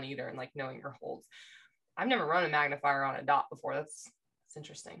your gun either, and like knowing your holds. I've never run a magnifier on a dot before. That's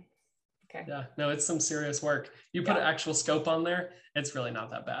interesting. Okay. Yeah, no, it's some serious work. You put an actual scope on there, it's really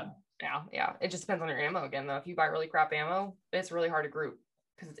not that bad. Yeah. It just depends on your ammo again, though. If you buy really crap ammo, it's really hard to group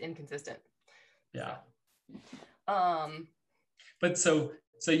because it's inconsistent. Yeah. So, but so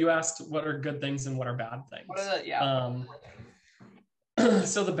you asked what are good things and what are bad things. What are the,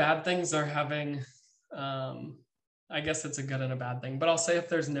 so the bad things are having, I guess it's a good and a bad thing, but I'll say if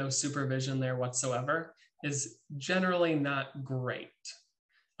there's no supervision there whatsoever, is generally not great.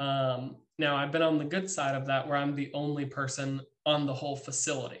 Now I've been on the good side of that where I'm the only person on the whole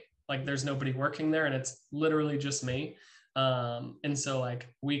facility. Like there's nobody working there and it's literally just me. And so like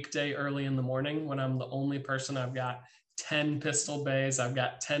weekday early in the morning when I'm the only person, I've got 10 pistol bays, I've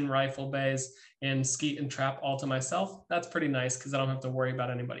got 10 rifle bays and skeet and trap all to myself. That's pretty nice because I don't have to worry about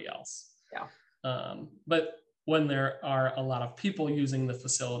anybody else. Yeah. But when there are a lot of people using the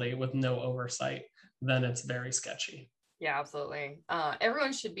facility with no oversight, then it's very sketchy. Yeah, absolutely.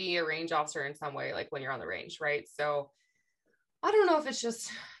 Everyone should be a range officer in some way, like when you're on the range, right? So I don't know if it's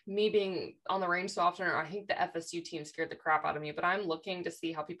just me being on the range so often, or I think the FSU team scared the crap out of me, but I'm looking to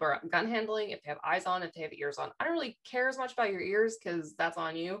see how people are gun handling, if they have eyes on, if they have ears on. I don't really care as much about your ears because that's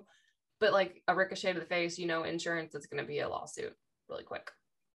on you, but like a ricochet to the face, insurance, it's going to be a lawsuit really quick.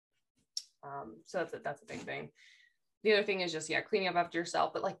 So that's a big thing. The other thing is just, cleaning up after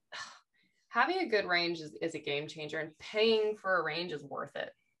yourself, but like having a good range is a game changer, and paying for a range is worth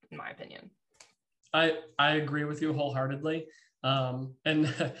it, in my opinion. I agree with you wholeheartedly.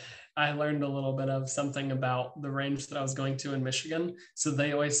 And I learned a little bit of something about the range that I was going to in Michigan. So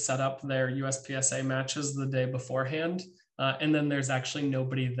they always set up their USPSA matches the day beforehand. And then there's actually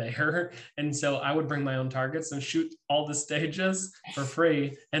nobody there. And so I would bring my own targets and shoot all the stages for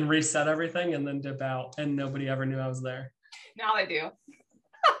free and reset everything and then dip out. And nobody ever knew I was there. Now they do.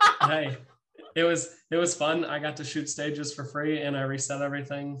 Hey, it was fun. I got to shoot stages for free and I reset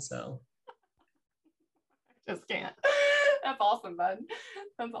everything. So just can't. That's awesome, bud.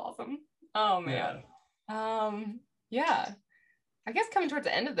 That's awesome. Oh man. Yeah. I guess coming towards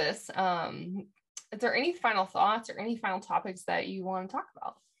the end of this, is there any final thoughts or any final topics that you want to talk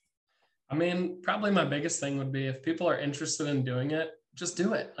about? I mean, probably my biggest thing would be if people are interested in doing it, just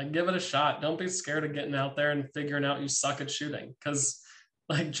do it. Like give it a shot. Don't be scared of getting out there and figuring out you suck at shooting, because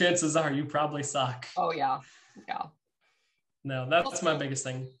like chances are you probably suck. Oh yeah. Yeah. No, that's my biggest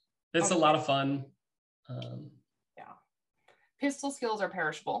thing. It's a lot of fun. Pistol skills are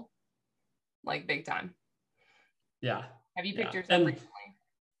perishable, like big time. Yeah. Have you picked yourself recently?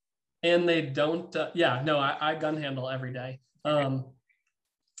 And they don't, I gun handle every day.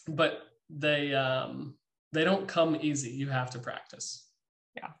 But they don't come easy. You have to practice.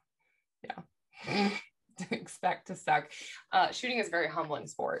 Yeah. Expect to suck. Shooting is a very humbling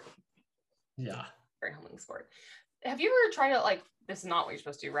sport. Yeah. Very humbling sport. Have you ever tried to, like, this is not what you're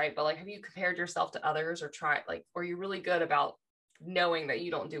supposed to do, right? But like, have you compared yourself to others or are you really good about knowing that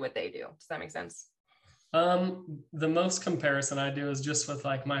you don't do what they do? Does that make sense? The most comparison I do is just with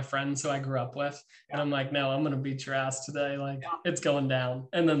like my friends who I grew up with. Yeah. And I'm like, no, I'm going to beat your ass today. Like it's going down.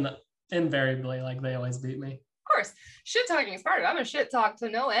 And then invariably, like they always beat me. Of course, shit talking is part of it. I'm going to shit talk to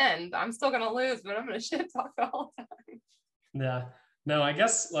no end. I'm still going to lose, but I'm going to shit talk the whole time. Yeah. No, I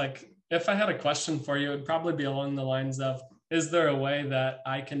guess like if I had a question for you, it would probably be along the lines of, is there a way that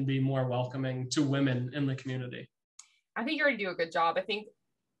I can be more welcoming to women in the community? I think you already do a good job. I think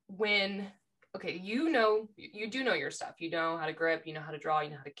you do know your stuff. You know how to grip, you know how to draw, you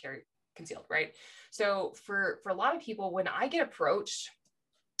know how to carry concealed, right? So for a lot of people, when I get approached,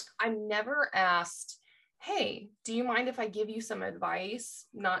 I'm never asked, hey, do you mind if I give you some advice?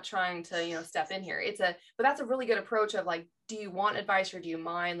 Not trying to, step in here. But that's a really good approach of like, do you want advice or do you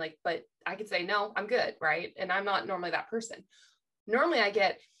mind? Like, but I could say, no, I'm good. Right. And I'm not normally that person. Normally I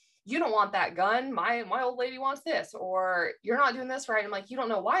get, you don't want that gun. My old lady wants this, or you're not doing this right. I'm like, you don't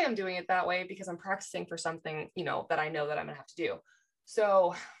know why I'm doing it that way because I'm practicing for something, that I know that I'm gonna have to do.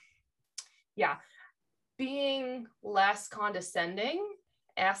 So yeah, being less condescending,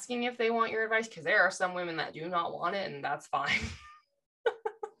 asking if they want your advice, because there are some women that do not want it, and that's fine.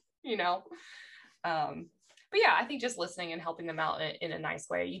 But yeah, I think just listening and helping them out in a nice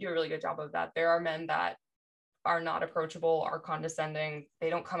way. You do a really good job of that. There are men that are not approachable, are condescending.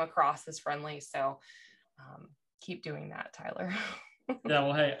 They don't come across as friendly. So keep doing that, Tyler. Yeah,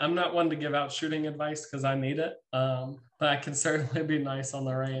 well, hey, I'm not one to give out shooting advice because I need it. But I can certainly be nice on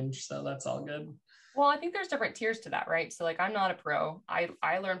the range. So that's all good. Well, I think there's different tiers to that, right? So like, I'm not a pro.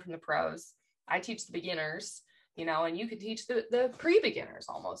 I learn from the pros. I teach the beginners, and you could teach the pre-beginners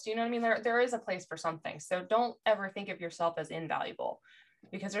almost, you know what I mean? There is a place for something. So don't ever think of yourself as invaluable.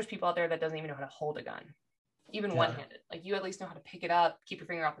 because there's people out there that doesn't even know how to hold a gun, even one-handed. Like, you at least know how to pick it up, keep your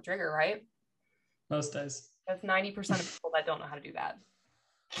finger off the trigger, right? Most days. That's 90% of people that don't know how to do that.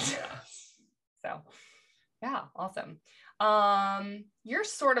 Yeah. So yeah, awesome. You're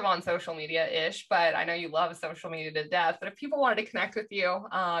sort of on social media-ish, but I know you love social media to death. But if people wanted to connect with you,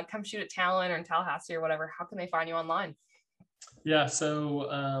 come shoot at Talon or in Tallahassee or whatever, how can they find you online? Yeah,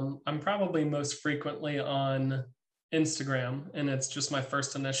 so I'm probably most frequently on Instagram, and it's just my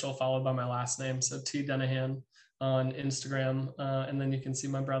first initial followed by my last name. So T Denahan on Instagram, and then you can see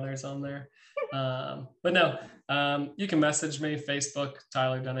my brothers on there. But no, you can message me, Facebook,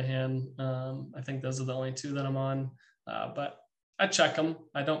 Tyler Denahan. I think those are the only two that I'm on, but I check them.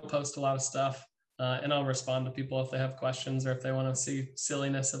 I don't post a lot of stuff, and I'll respond to people if they have questions or if they want to see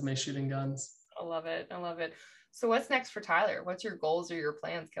silliness of me shooting guns. I love it. I love it. So what's next for Tyler? What's your goals or your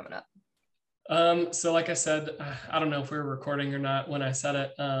plans coming up? So like I said, I don't know if we were recording or not when I said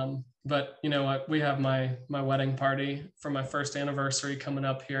it, but you know what, we have my wedding party for my first anniversary coming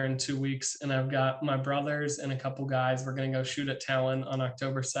up here in 2 weeks. And I've got my brothers and a couple guys. We're going to go shoot at Talon on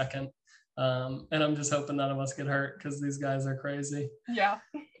October 2nd. And I'm just hoping none of us get hurt because these guys are crazy. Yeah.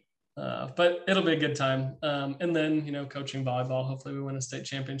 But it'll be a good time. And then, you know, coaching volleyball, hopefully we win a state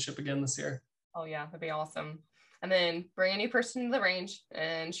championship again this year. Oh yeah, that'd be awesome. And then bring a new person to the range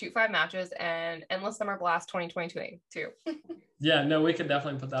and shoot 5 matches and Endless Summer Blast 2022 too. Yeah, no, we could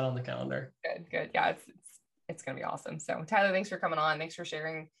definitely put that on the calendar. Good. Yeah, it's going to be awesome. So Tyler, thanks for coming on. Thanks for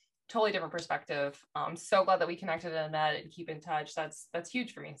sharing totally different perspective. I'm so glad that we connected and met and keep in touch. That's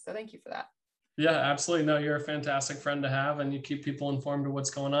huge for me. So thank you for that. Yeah, absolutely. No, you're a fantastic friend to have, and you keep people informed of what's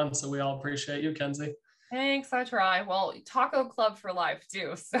going on. So we all appreciate you, Kenzie. Thanks. I try. Well, Taco Club for life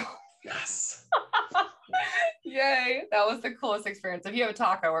too. So yes. Yay. That was the coolest experience. If you have a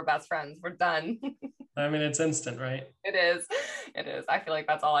taco, we're best friends. We're done. I mean, it's instant, right? It is. I feel like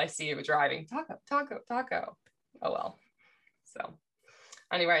that's all I see with driving. Taco. Oh, well. So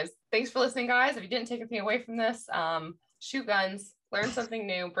anyways, thanks for listening, guys. If you didn't take anything away from this, shoot guns, learn something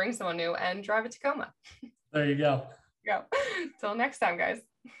new, bring someone new, and drive a Tacoma. There you go. Till next time, guys.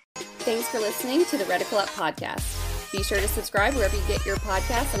 Thanks for listening to the Reticle Up podcast. Be sure to subscribe wherever you get your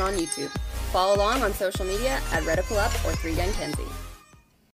podcasts and on YouTube. Follow along on social media at Reticle Up or 3 Gun Kenzie.